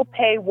your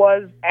copay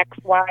was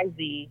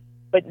XYZ,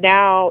 but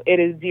now it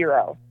is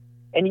 $0.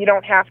 And you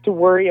don't have to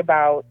worry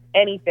about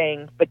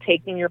anything but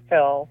taking your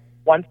pill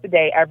once a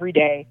day, every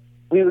day.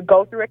 We would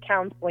go through a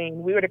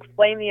counseling. We would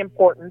explain the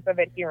importance of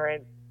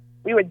adherence.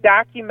 We would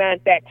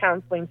document that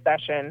counseling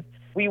session.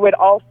 We would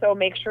also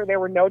make sure there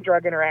were no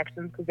drug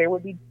interactions, because there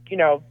would be,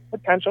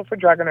 potential for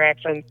drug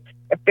interactions.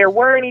 If there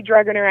were any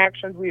drug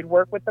interactions, we would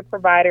work with the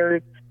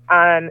providers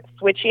on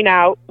switching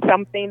out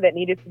something that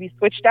needed to be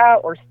switched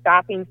out or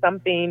stopping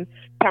something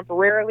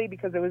temporarily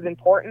because it was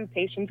important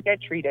patients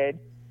get treated.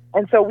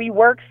 And so we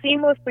work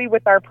seamlessly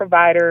with our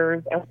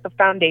providers and with the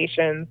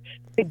foundations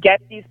to get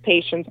these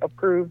patients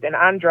approved and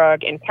on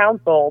drug and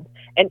counseled.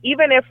 And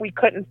even if we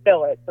couldn't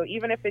fill it, so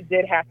even if it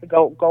did have to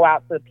go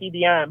out to the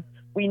PBM,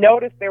 we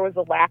noticed there was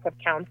a lack of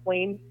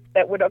counseling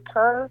that would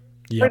occur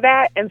for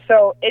that. And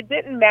so it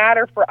didn't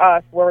matter for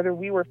us whether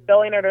we were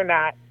filling it or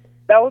not.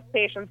 Those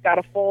patients got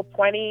a full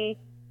 20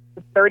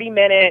 to 30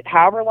 minute,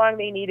 however long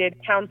they needed,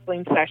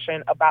 counseling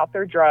session about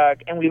their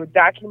drug, and we would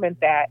document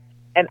that.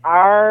 And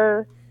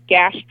our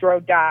gastro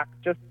doc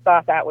just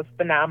thought that was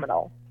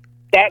phenomenal.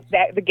 That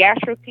the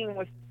gastro team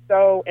was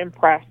so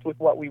impressed with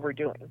what we were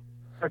doing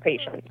for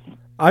patients.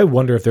 I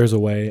wonder if there's a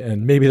way,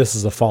 and maybe this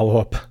is a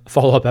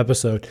follow-up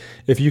episode,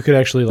 if you could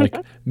actually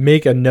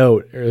make a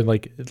note or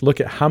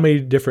look at how many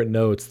different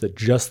notes that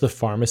just the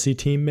pharmacy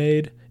team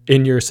made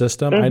in your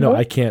system. I know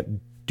I can't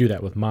do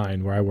that with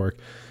mine where I work.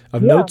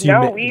 Notes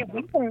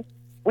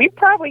we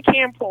probably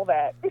can pull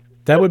that.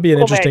 That would be an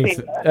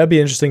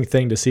interesting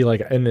thing to see.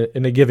 Like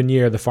in a given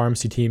year, the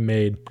pharmacy team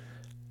made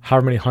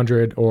however many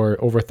hundred or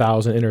over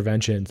 1,000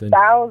 interventions, and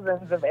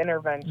thousands of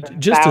interventions.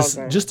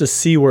 Just to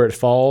see where it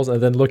falls,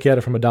 and then look at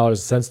it from a dollars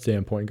and cents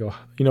standpoint. And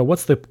go,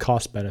 what's the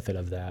cost benefit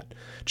of that?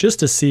 Just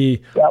to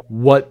see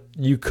what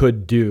you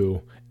could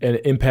do and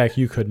impact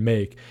you could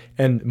make,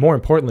 and more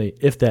importantly,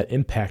 if that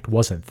impact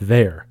wasn't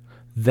there,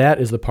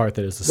 that is the part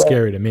that is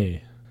scary to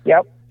me.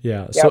 Yep.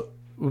 Yeah. Yep. So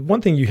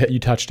one thing you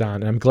touched on,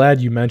 and I'm glad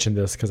you mentioned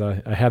this because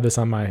I have this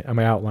on my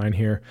outline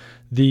here.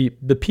 The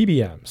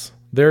PBMs,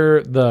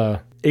 they're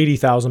the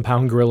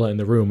 80,000-pound gorilla in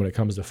the room when it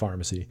comes to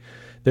pharmacy.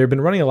 They've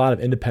been running a lot of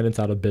independents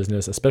out of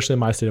business, especially in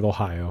my state of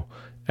Ohio.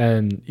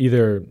 And I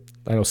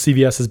know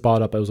CVS has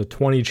bought up, it was a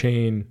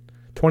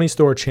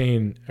 20-store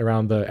chain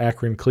around the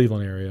Akron,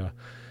 Cleveland area.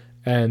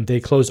 And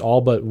they closed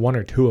all but one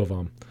or two of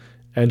them.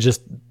 And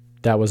just,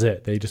 that was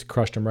it. They just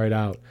crushed them right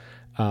out.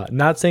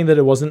 Not saying that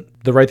it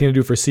wasn't the right thing to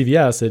do for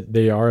CVS.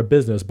 They are a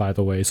business, by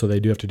the way, so they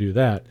do have to do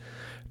that.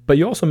 But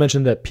you also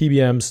mentioned that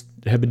PBMs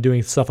have been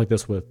doing stuff like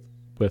this with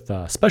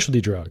specialty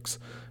drugs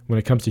when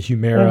it comes to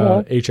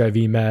Humira, HIV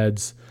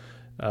meds,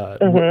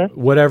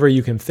 whatever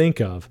you can think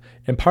of.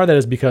 And part of that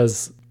is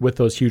because with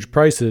those huge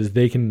prices,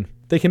 they can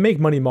make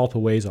money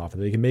multiple ways off it.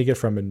 They can make it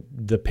from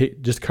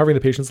just covering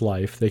the patient's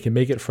life. They can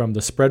make it from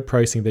the spread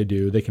pricing they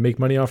do. They can make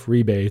money off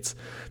rebates.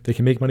 They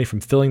can make money from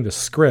filling the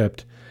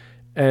script.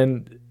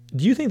 And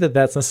do you think that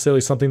that's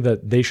necessarily something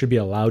that they should be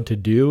allowed to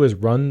do, is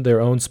run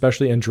their own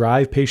specialty and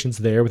drive patients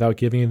there without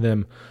giving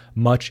them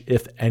much,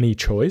 if any,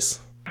 choice?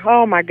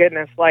 Oh my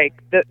goodness!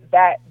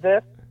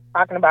 This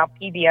talking about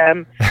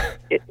PBM,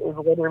 it is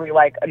literally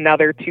like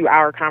another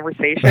 2-hour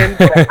conversation.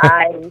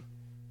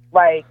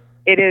 But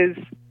it is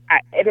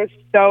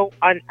so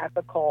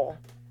unethical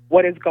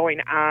what is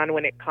going on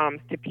when it comes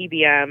to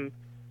PBM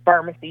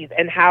pharmacies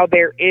and how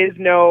there is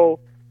no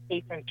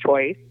patient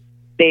choice.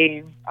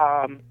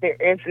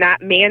 It's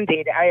not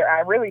mandated.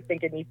 I really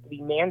think it needs to be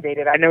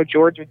mandated. I know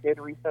Georgia did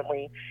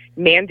recently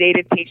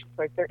mandated patient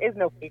choice. There is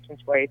no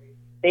patient choice.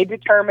 They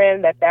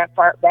determine that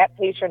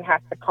patient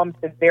has to come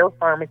to their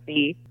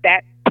pharmacy.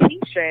 That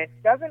patient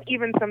doesn't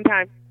even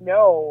sometimes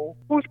know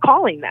who's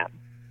calling them,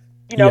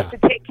 to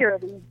take care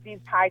of these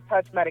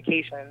high-touch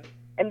medications.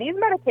 And these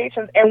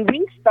medications, and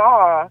we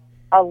saw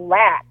a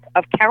lack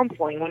of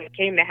counseling when it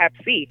came to Hep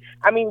C.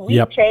 I mean,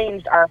 we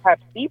changed our Hep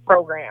C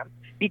program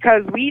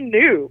because we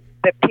knew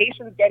that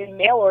patients getting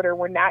mail order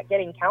were not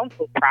getting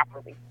counseled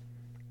properly.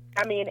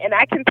 I mean, and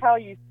I can tell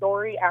you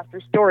story after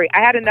story.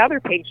 I had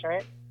another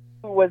patient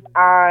who was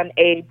on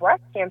a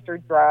breast cancer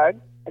drug,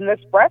 and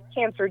this breast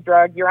cancer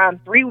drug, you're on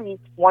 3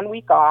 weeks, 1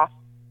 week off.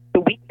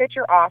 The week that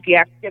you're off, you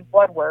have to get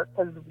blood work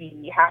because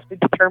we have to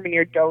determine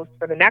your dose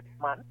for the next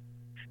month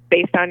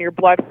based on your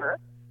blood work.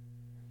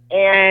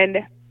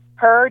 And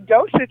her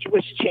dosage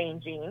was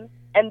changing,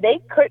 and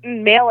they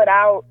couldn't mail it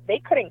out. They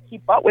couldn't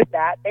keep up with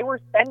that. They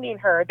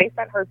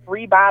sent her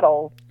 3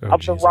 bottles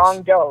of the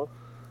wrong dose.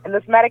 And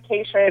this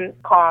medication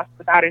cost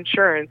without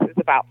insurance is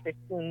about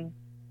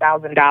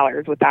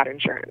 $15,000 without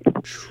insurance.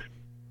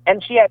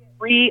 And she had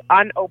 3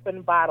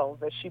 unopened bottles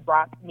that she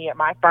brought to me at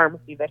my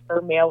pharmacy that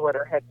her mail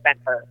order had sent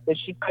her that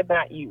she could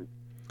not use.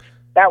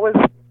 That was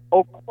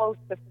close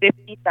to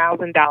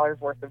 $50,000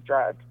 worth of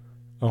drugs.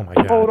 Oh my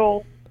God.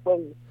 Total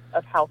waste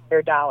of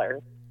healthcare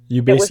dollars.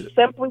 It was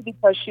simply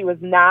because she was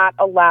not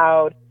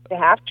allowed to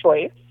have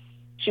choice.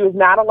 She was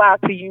not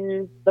allowed to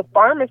use the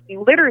pharmacy,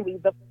 literally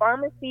the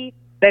pharmacy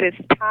that is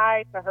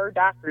tied to her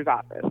doctor's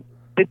office.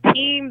 The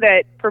team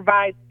that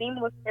provides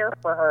seamless care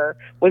for her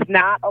was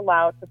not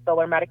allowed to fill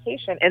her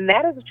medication. And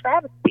that is a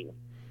travesty.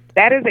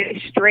 That is a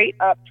straight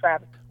up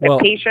travesty. The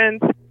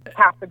patients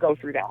have to go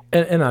through that.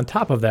 And on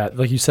top of that,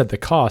 like you said, the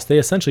cost, they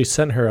essentially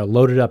sent her a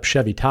loaded up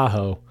Chevy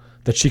Tahoe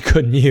that she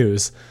couldn't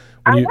use.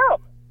 I know.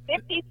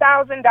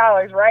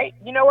 $50,000, right?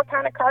 You know what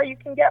kind of car you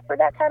can get for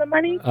that kind of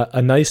money?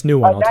 A nice new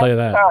one, I'll tell you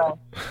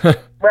that.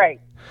 Right.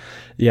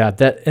 Yeah,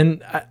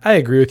 and I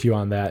agree with you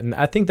on that. And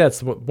I think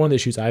that's one of the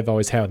issues I've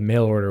always had with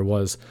mail order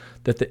was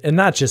that, and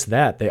not just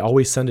that, they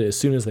always send it as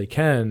soon as they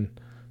can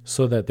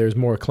so that there's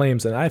more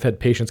claims. And I've had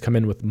patients come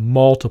in with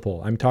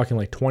multiple, I'm talking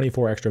like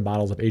 24 extra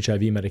bottles of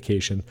HIV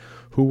medication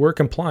who were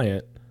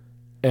compliant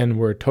and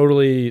were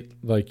totally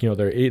like, their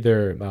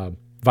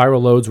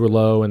viral loads were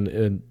low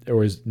and or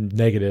was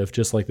negative,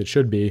 just like it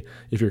should be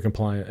if you're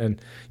compliant.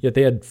 And yet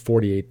they had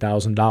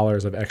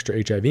 $48,000 of extra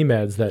HIV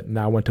meds that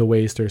now went to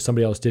waste or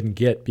somebody else didn't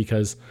get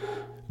because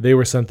they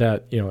were sent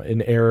that,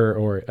 in error,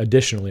 or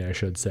additionally, I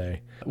should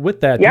say.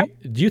 With that, Yep.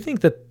 do you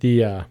think that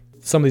the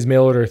some of these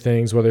mail order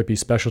things, whether it be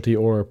specialty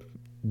or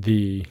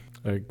the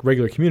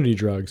regular community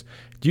drugs,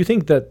 do you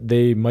think that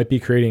they might be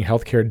creating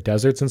healthcare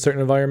deserts in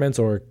certain environments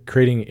or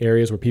creating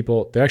areas where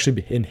they're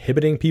actually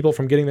inhibiting people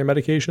from getting their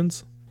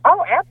medications?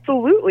 Oh,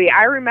 absolutely.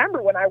 I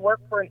remember when I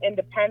worked for an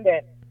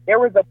independent, there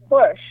was a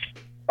push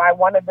by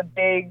one of the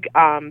big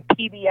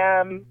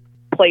PBM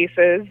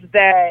places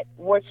that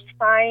was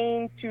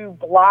trying to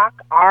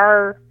block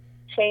our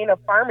chain of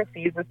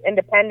pharmacies, this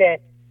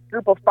independent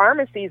group of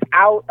pharmacies,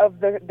 out of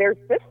their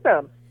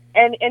system.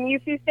 And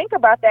if you think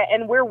about that,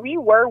 and where we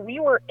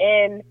were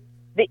in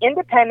the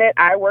independent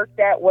I worked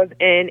at was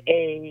in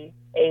a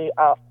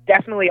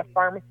definitely a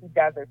pharmacy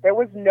desert. There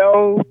was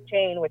no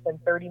chain within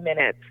 30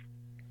 minutes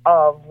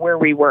of where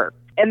we worked.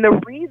 And the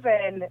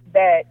reason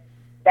that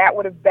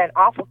would have been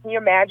awful, can you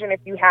imagine if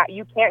you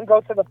can't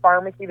go to the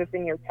pharmacy that's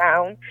in your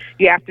town,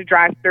 you have to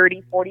drive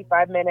 30,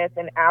 45 minutes,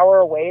 an hour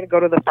away to go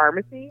to the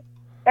pharmacy?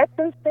 That's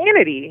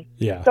insanity.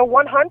 Yeah. So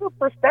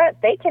 100%,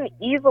 they can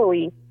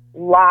easily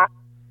lock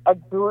a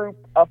group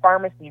of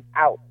pharmacies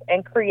out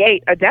and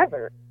create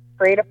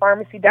a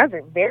pharmacy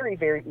desert very,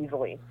 very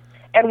easily.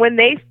 And when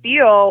they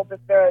feel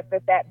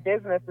that that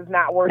business is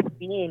not worth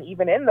being,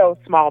 even in those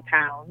small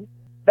towns,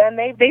 then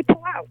they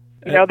pull out.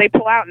 They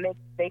pull out and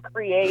they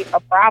create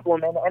a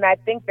problem. And I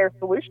think their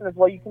solution is,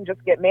 well, you can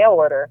just get mail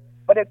order.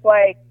 But it's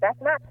like,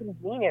 that's not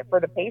convenient for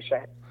the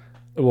patient.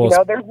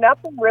 Well, there's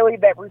nothing really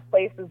that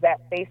replaces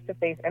that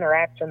face-to-face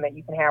interaction that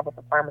you can have with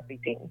the pharmacy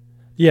team.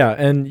 Yeah,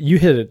 and you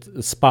hit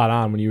it spot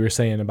on when you were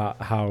saying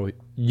about how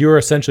you're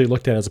essentially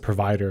looked at as a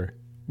provider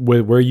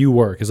where you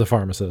work as a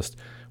pharmacist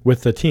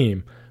with the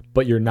team,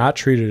 but you're not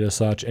treated as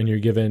such, and you're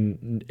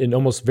given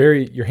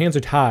your hands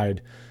are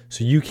tied,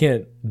 so you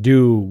can't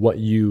do what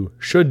you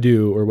should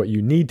do or what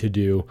you need to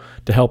do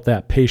to help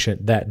that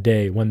patient that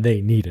day when they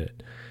need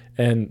it.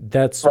 And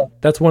that's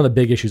one of the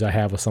big issues I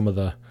have with some of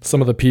the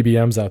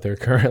PBMs out there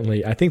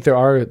currently. I think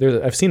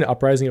I've seen an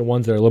uprising of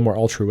ones that are a little more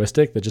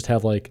altruistic, that just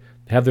have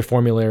their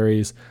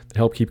formularies that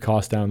help keep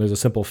costs down. There's a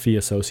simple fee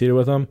associated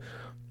with them,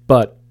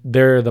 but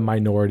they're the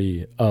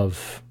minority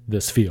of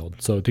this field.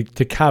 So to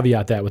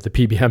caveat that with the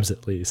PBMs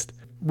at least.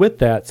 With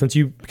that, since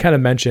you kind of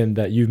mentioned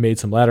that you've made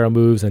some lateral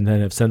moves and then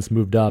have since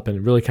moved up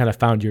and really kind of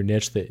found your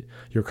niche that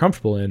you're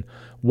comfortable in,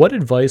 what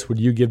advice would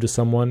you give to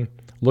someone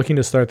looking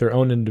to start their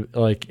own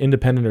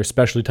independent or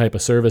specialty type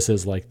of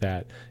services like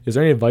that? Is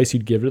there any advice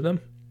you'd give to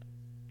them?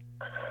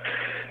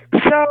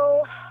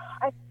 So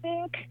I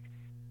think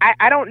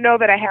I don't know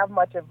that I have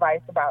much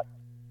advice about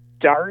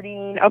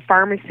starting a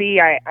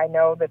pharmacy. I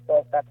know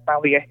that's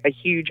probably a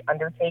huge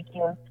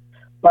undertaking.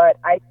 But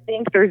I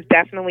think there's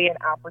definitely an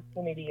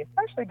opportunity,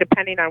 especially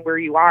depending on where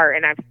you are.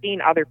 And I've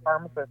seen other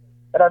pharmacists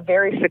that are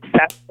very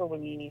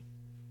successfully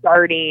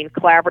starting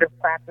collaborative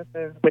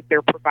practices with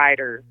their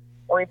providers.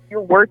 Or if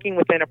you're working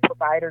within a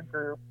provider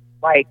group,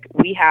 like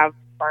we have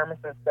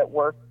pharmacists that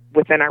work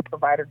within our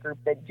provider group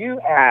that do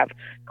have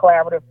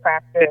collaborative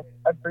practice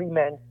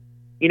agreements,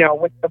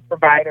 with the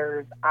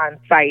providers on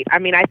site. I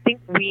mean, I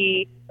think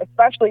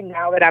especially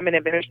now that I'm in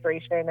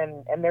administration,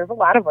 and there's a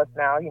lot of us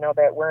now,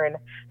 that we're in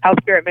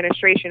healthcare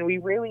administration, we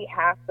really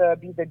have to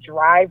be the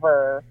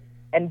driver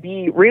and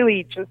be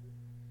really just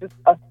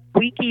a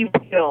squeaky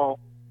wheel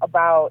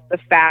about the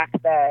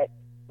fact that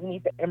we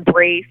need to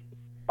embrace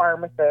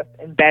pharmacists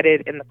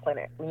embedded in the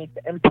clinic. We need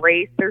to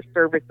embrace their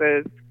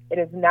services. It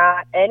is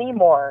not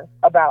anymore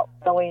about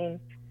filling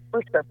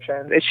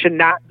prescriptions. It should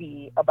not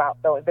be about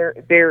filling.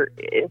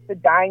 It's a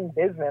dying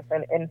business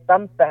in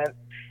some sense.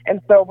 And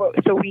so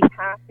we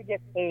have to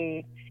get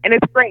paid. And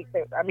it's great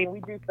that, we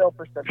do fill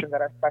prescriptions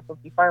at our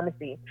specialty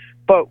pharmacy,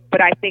 but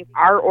I think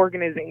our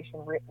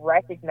organization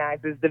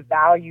recognizes the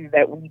value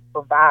that we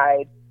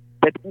provide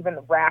that's even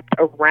wrapped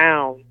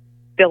around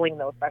filling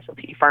those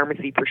specialty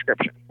pharmacy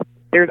prescriptions.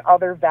 There's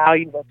other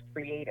value that's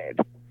created,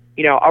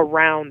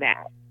 around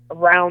that,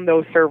 around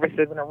those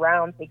services and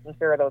around taking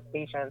care of those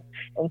patients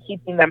and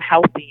keeping them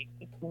healthy,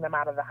 keeping them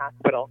out of the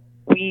hospital.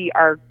 We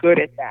are good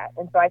at that.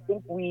 And so I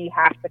think we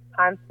have to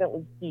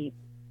constantly keep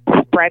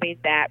spreading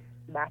that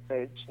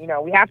message.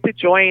 We have to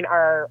join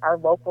our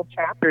local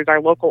chapters,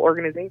 our local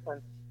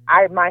organizations.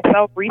 I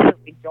myself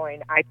recently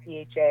joined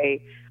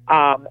IPHA,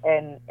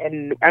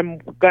 and I'm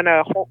going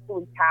to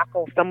hopefully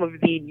tackle some of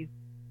these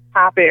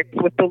topics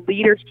with the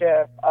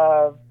leadership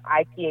of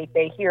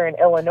IPHA here in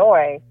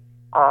Illinois.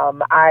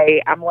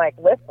 I'm like,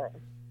 listen,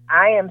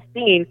 I am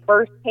seeing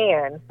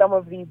firsthand some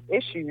of these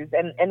issues,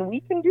 and we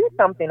can do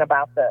something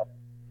about this.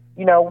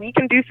 we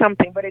can do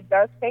something, but it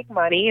does take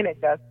money and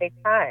it does take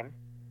time.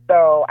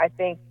 So I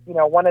think,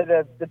 one of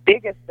the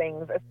biggest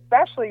things,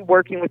 especially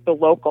working with the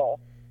local,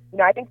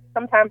 I think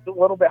sometimes it's a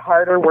little bit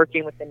harder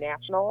working with the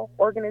national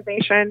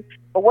organization,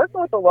 but working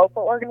with the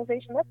local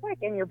organization, that's like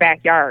in your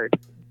backyard.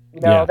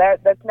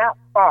 That's not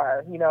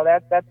far.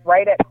 That's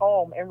right at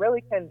home, and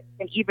really can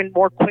even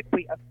more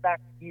quickly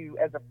affect you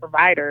as a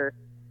provider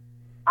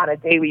on a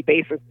daily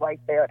basis right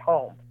there at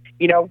home.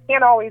 We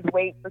can't always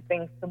wait for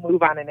things to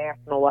move on a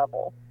national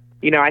level.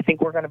 I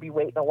think we're going to be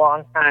waiting a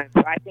long time.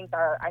 So I think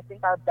our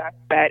best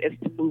bet is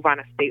to move on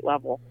a state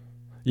level.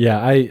 Yeah,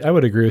 I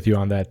would agree with you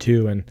on that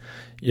too. And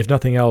if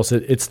nothing else,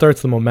 it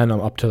starts the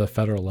momentum up to the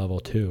federal level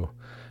too.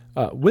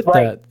 With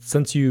that,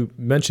 since you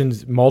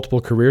mentioned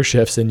multiple career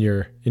shifts in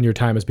your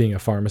time as being a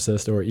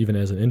pharmacist or even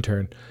as an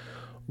intern,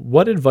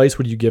 what advice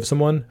would you give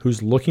someone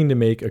who's looking to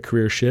make a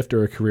career shift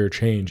or a career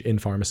change in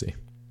pharmacy?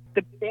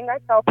 The thing I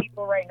tell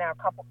people right now,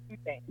 two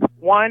things.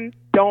 One,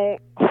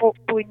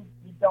 hopefully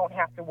you don't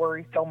have to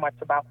worry so much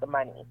about the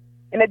money.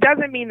 And it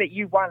doesn't mean that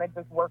you want to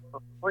just work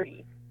for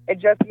free. It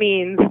just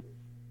means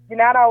you're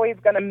not always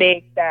going to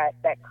make that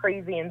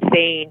crazy,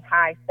 insane,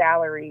 high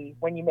salary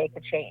when you make a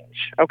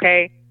change,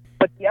 okay?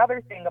 But the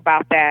other thing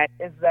about that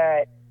is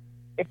that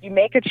if you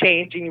make a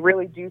change and you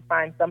really do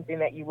find something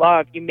that you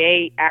love, you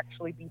may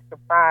actually be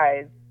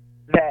surprised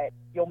that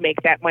you'll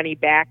make that money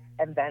back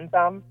and then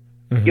some.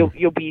 Mm-hmm.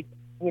 You'll be,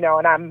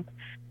 and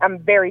I'm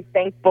very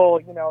thankful,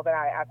 that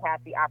I've had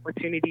the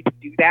opportunity to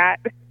do that,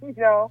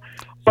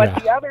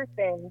 But The other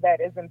thing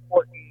that is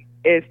important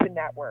is to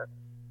network.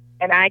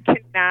 And I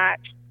cannot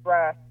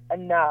stress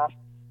enough,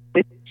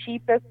 the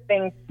cheapest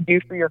thing to do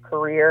for your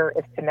career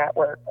is to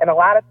network. And a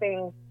lot of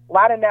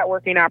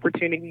networking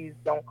opportunities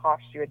don't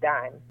cost you a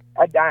dime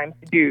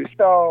to do.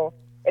 So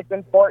it's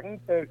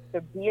important to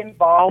be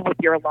involved with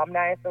your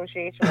alumni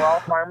association. We're all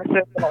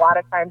pharmacists, and a lot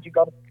of times you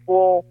go to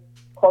school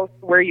close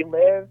to where you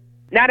live.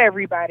 Not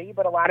everybody,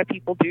 but a lot of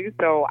people do.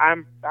 So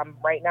I'm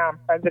right now I'm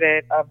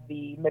president of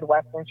the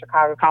Midwestern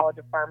Chicago College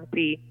of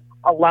Pharmacy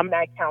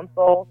Alumni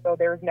Council. So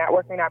there's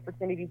networking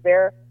opportunities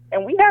there.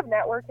 And we have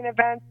networking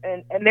events,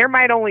 and there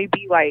might only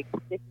be like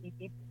 50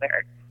 people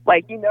there.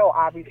 Like,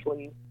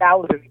 obviously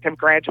thousands have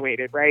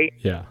graduated, right?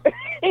 Yeah.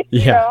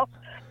 Yeah.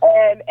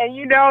 And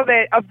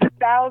that of the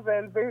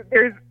thousands,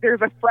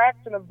 there's a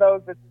fraction of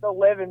those that still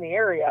live in the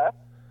area.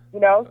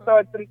 So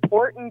it's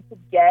important to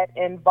get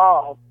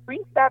involved.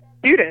 Pre-step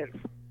students,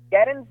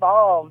 get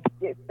involved,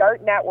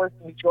 start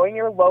networking, join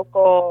your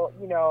local,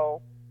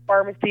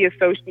 pharmacy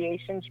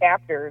association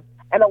chapters.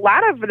 And a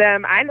lot of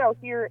them, I know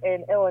here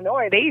in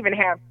Illinois, they even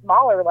have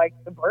smaller, like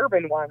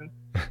suburban ones,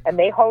 and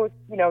they host,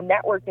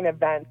 networking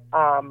events.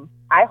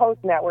 I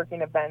host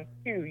networking events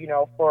too,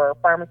 for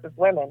pharmacist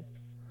women.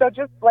 So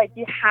just like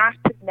you have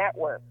to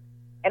network.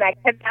 And I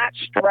cannot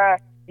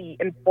stress the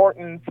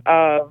importance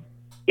of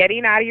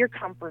getting out of your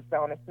comfort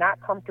zone. It's not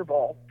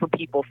comfortable for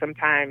people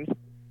sometimes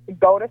to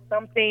go to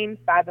something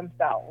by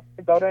themselves,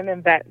 to go to an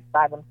event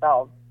by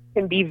themselves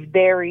can be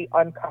very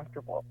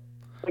uncomfortable.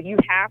 But you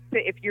have to,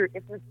 if you're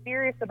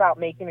serious about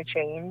making a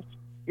change,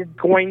 you're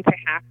going to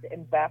have to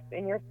invest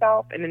in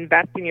yourself and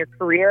invest in your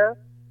career.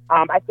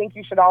 I think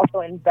you should also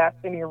invest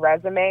in your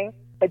resume.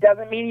 It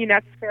doesn't mean you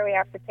necessarily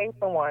have to pay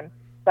someone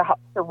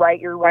to write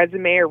your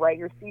resume or write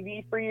your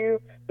CV for you,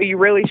 but you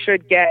really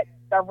should get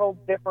several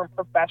different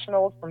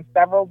professionals from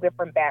several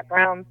different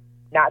backgrounds,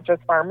 not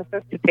just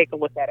pharmacists, to take a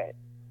look at it.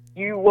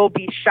 You will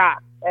be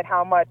shocked at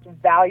how much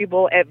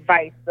valuable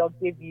advice they'll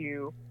give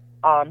you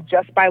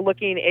just by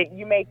looking at.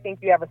 You may think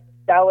you have a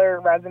stellar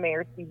resume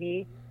or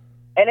CV,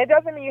 and it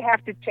doesn't mean you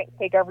have to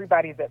take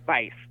everybody's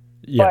advice.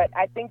 Yeah. But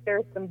I think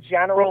there's some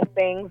general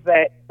things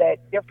that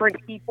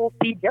different people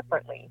see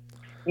differently,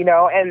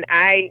 and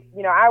I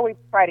always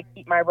try to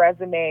keep my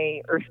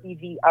resume or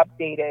CV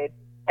updated.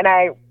 And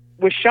I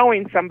was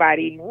showing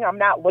somebody, I'm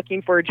not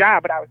looking for a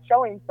job, but I was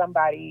showing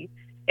somebody,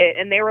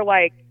 and they were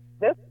like,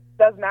 this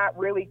does not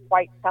really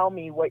quite tell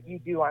me what you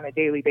do on a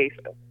daily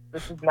basis.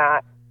 This is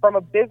not, from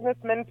a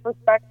businessman's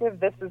perspective,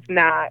 this is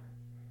not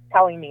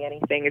telling me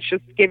anything. It's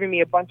just giving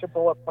me a bunch of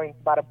bullet points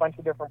about a bunch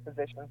of different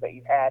positions that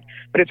you've had,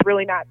 but it's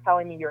really not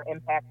telling me your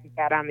impact you've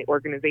had on the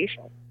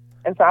organization.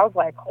 And so I was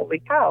like, holy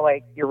cow,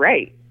 like, you're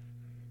right.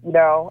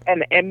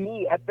 And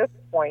me at this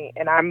point,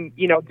 and I'm,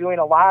 doing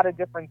a lot of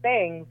different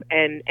things,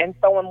 and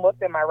someone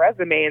looked at my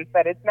resume and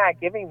said, it's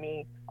not giving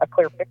me a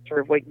clear picture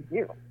of what you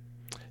do.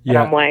 Yeah. And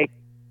I'm like,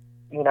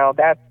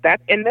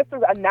 that's, and this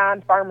is a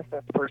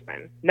non-pharmacist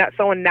person, not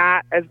someone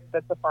that's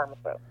a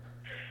pharmacist.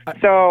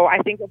 So I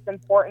think it's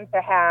important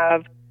to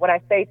have, when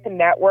I say to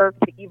network,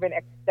 to even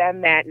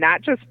extend that,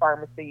 not just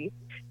pharmacy.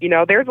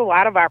 There's a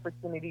lot of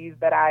opportunities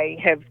that I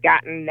have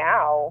gotten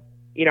now.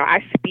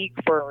 I speak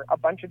for a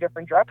bunch of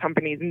different drug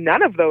companies. Pretty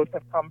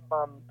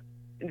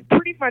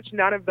much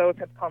none of those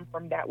have come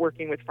from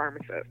networking with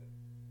pharmacists.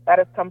 That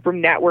has come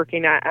from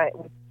networking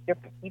with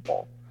different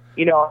people,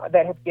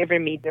 that have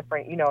given me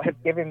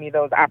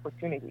those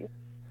opportunities.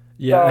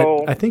 Yeah,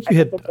 So I think you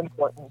hit. it's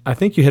important. I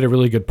think you hit a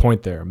really good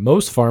point there.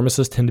 Most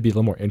pharmacists tend to be a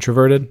little more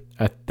introverted.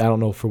 I don't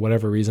know for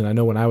whatever reason. I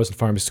know when I was in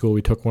pharmacy school,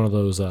 we took one of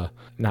those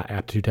not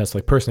aptitude tests,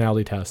 like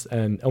personality tests,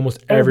 and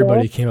almost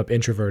everybody came up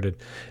introverted.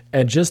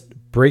 And just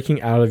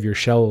breaking out of your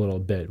shell a little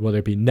bit, whether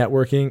it be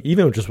networking,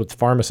 even just with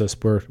pharmacists,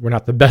 we're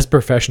not the best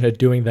profession at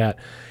doing that,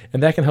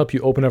 and that can help you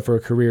open up for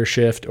a career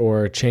shift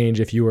or a change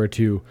if you were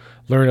to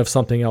learn of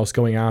something else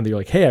going on that you're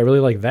like, hey, I really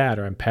like that,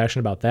 or I'm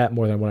passionate about that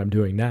more than what I'm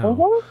doing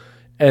now.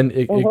 And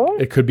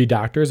it could be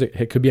doctors,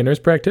 it could be a nurse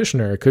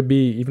practitioner, it could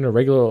be even a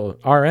regular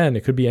RN,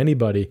 it could be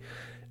anybody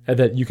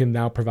that you can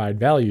now provide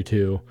value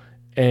to,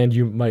 and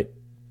you might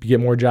get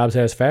more job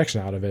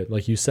satisfaction out of it,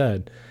 like you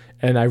said.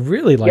 And I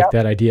really like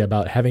that idea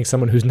about having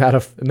someone who's not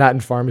in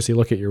pharmacy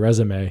look at your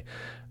resume.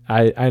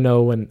 I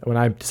know when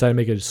I decided to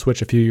make a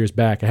switch a few years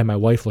back, I had my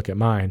wife look at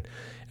mine,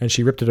 and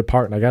she ripped it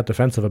apart, and I got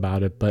defensive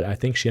about it, but I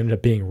think she ended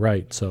up being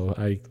right. So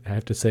I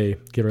have to say,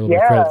 give her a little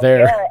bit of credit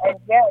there.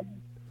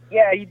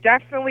 Yeah, you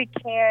definitely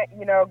can't,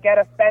 get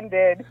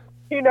offended.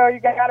 You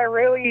got to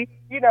really,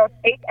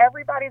 take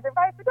everybody's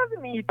advice. It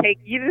doesn't mean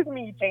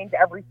you change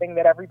everything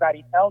that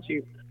everybody tells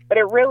you, but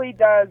it really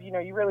does,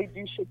 you really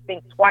should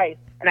think twice.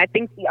 And I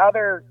think the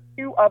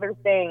two other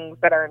things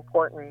that are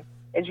important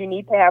is you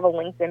need to have a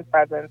LinkedIn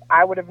presence.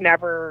 I would have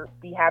never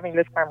be having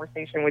this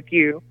conversation with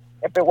you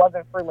if it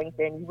wasn't for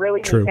LinkedIn. You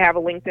really need to have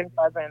a LinkedIn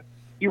presence.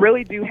 You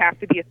really do have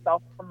to be a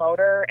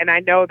self-promoter, and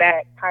I know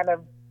that kind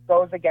of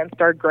goes against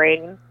our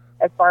grain.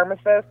 As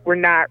pharmacists, we're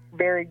not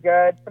very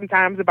good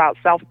sometimes about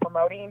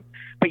self-promoting,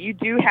 but you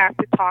do have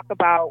to talk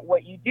about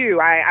what you do.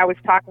 I was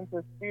talking to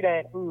a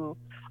student who,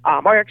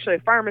 or actually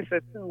a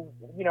pharmacist who,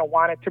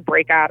 wanted to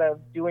break out of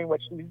doing what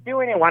she was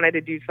doing and wanted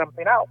to do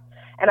something else.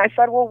 And I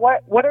said, well,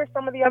 what are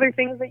some of the other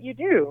things that you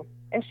do?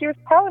 And she was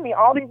telling me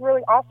all these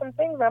really awesome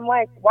things. I'm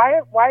like, why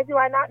do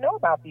I not know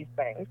about these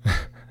things?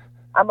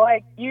 I'm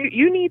like,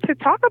 you need to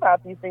talk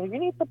about these things. You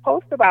need to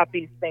post about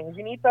these things.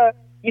 You need to,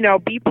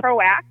 be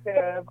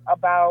proactive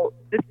about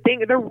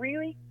the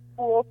really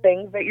cool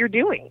things that you're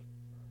doing.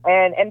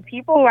 And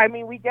people,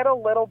 we get a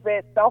little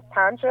bit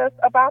self-conscious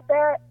about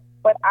that.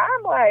 But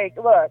I'm like,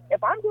 look,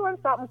 if I'm doing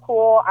something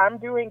cool,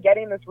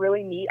 getting this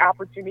really neat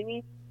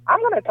opportunity, I'm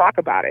going to talk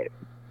about it.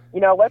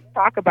 Let's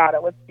talk about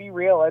it. Let's be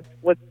real.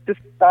 Let's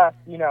discuss,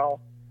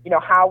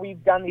 how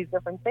we've done these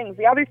different things.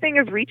 The other thing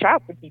is reach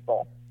out to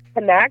people,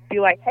 connect, be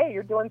like, hey,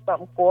 you're doing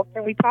something cool.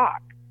 Can we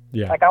talk?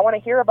 Yeah. Like, I want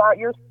to hear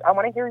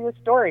your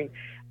story.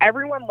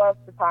 Everyone loves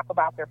to talk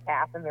about their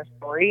past and their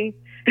story.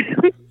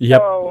 Yep.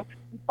 So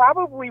you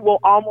probably will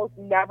almost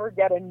never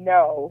get a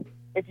no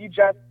if you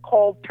just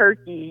cold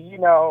turkey,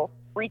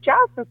 reach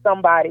out to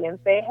somebody and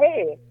say,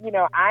 hey,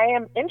 I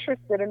am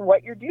interested in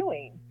what you're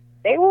doing.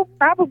 They will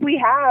probably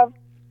have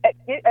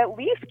at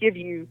least give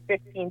you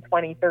 15,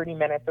 20, 30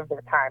 minutes of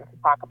their time to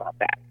talk about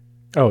that.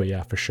 Oh,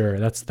 yeah, for sure.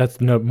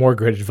 That's more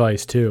great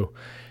advice, too.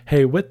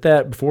 Hey, with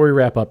that, before we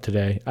wrap up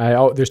today,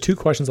 there's two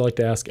questions I like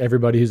to ask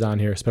everybody who's on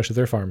here, especially if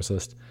they're a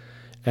pharmacist.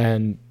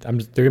 And they're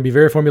going to be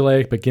very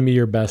formulaic, but give me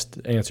your best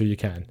answer you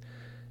can.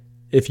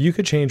 If you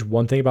could change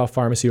one thing about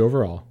pharmacy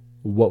overall,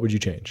 what would you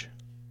change?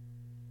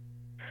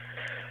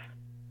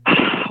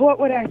 What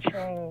would I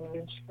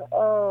change?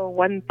 Oh,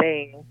 one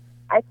thing.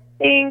 I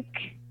think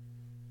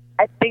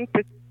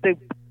the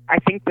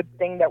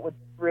thing that would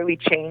really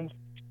change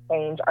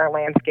our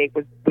landscape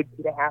would be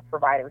to have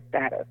provider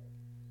status.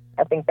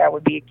 I think that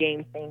would be a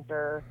game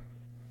changer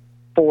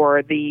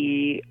for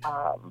the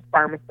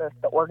pharmacist,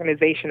 the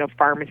organization of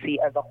pharmacy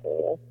as a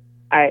whole.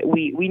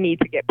 We need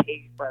to get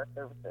paid for our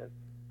services,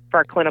 for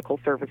our clinical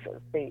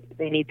services. They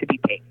need to be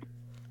paid.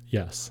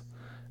 Yes.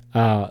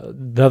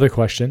 The other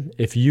question,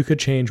 if you could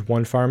change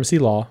one pharmacy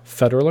law,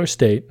 federal or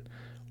state,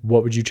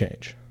 what would you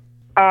change?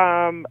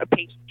 A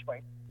patient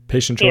choice.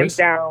 Patient Hands choice?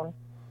 down.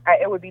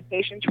 It would be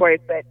patient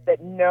choice that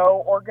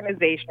no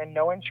organization,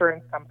 no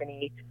insurance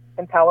company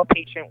can tell a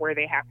patient where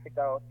they have to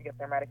go to get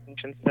their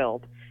medications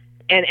filled.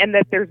 And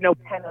that there's no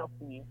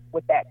penalty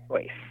with that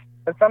choice.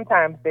 But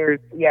sometimes there's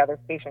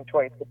patient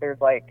choice, but there's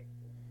like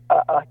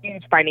a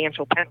huge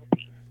financial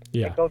penalty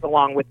that goes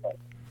along with it.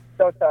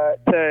 So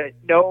to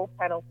no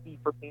penalty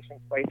for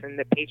patient choice, and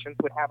the patients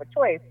would have a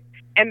choice.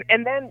 And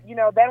then,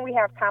 then we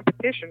have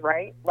competition,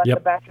 right? Let the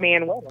best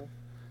man win.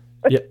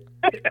 Yeah.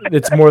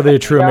 It's more the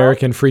true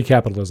American free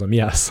capitalism,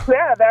 yes.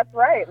 Yeah, that's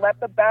right. Let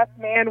the best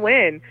man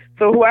win.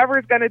 So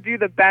whoever's going to do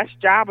the best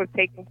job of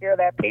taking care of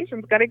that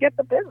patient is going to get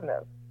the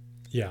business.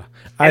 Yeah.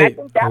 And I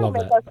think that will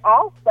make us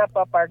all step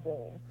up our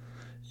game.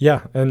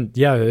 Yeah, and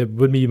it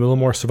would be a little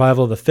more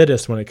survival of the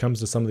fittest when it comes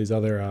to some of these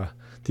other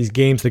these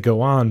games that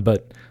go on,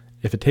 but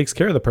if it takes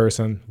care of the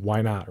person,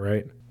 why not,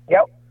 right?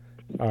 Yep.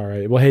 All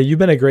right. Well, hey, you've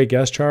been a great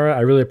guest, Chara.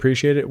 I really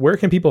appreciate it. Where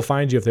can people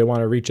find you if they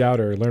want to reach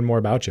out or learn more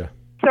about you?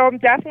 So I'm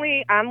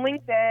definitely on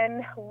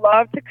LinkedIn.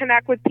 Love to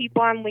connect with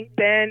people on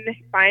LinkedIn.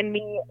 Find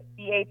me,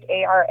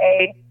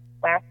 Chara.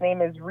 Last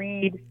name is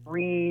Reed.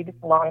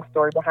 Long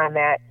story behind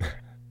that.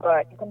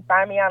 But you can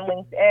find me on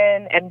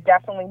LinkedIn and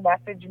definitely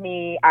message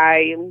me.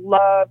 I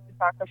love to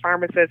talk to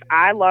pharmacists.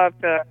 I love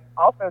to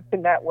also to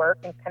network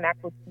and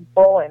connect with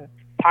people and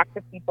talk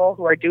to people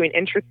who are doing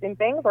interesting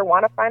things or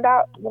want to find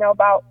out,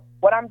 about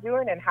what I'm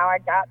doing and how I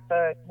got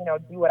to,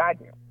 do what I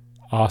do.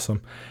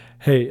 Awesome.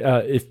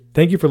 Hey,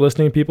 thank you for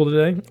listening, people,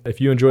 today. If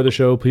you enjoy the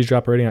show, please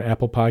drop a rating on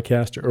Apple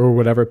Podcast or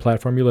whatever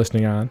platform you're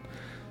listening on.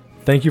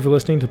 Thank you for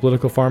listening to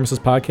Political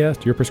Pharmacist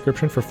Podcast, your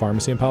prescription for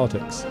pharmacy and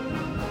politics.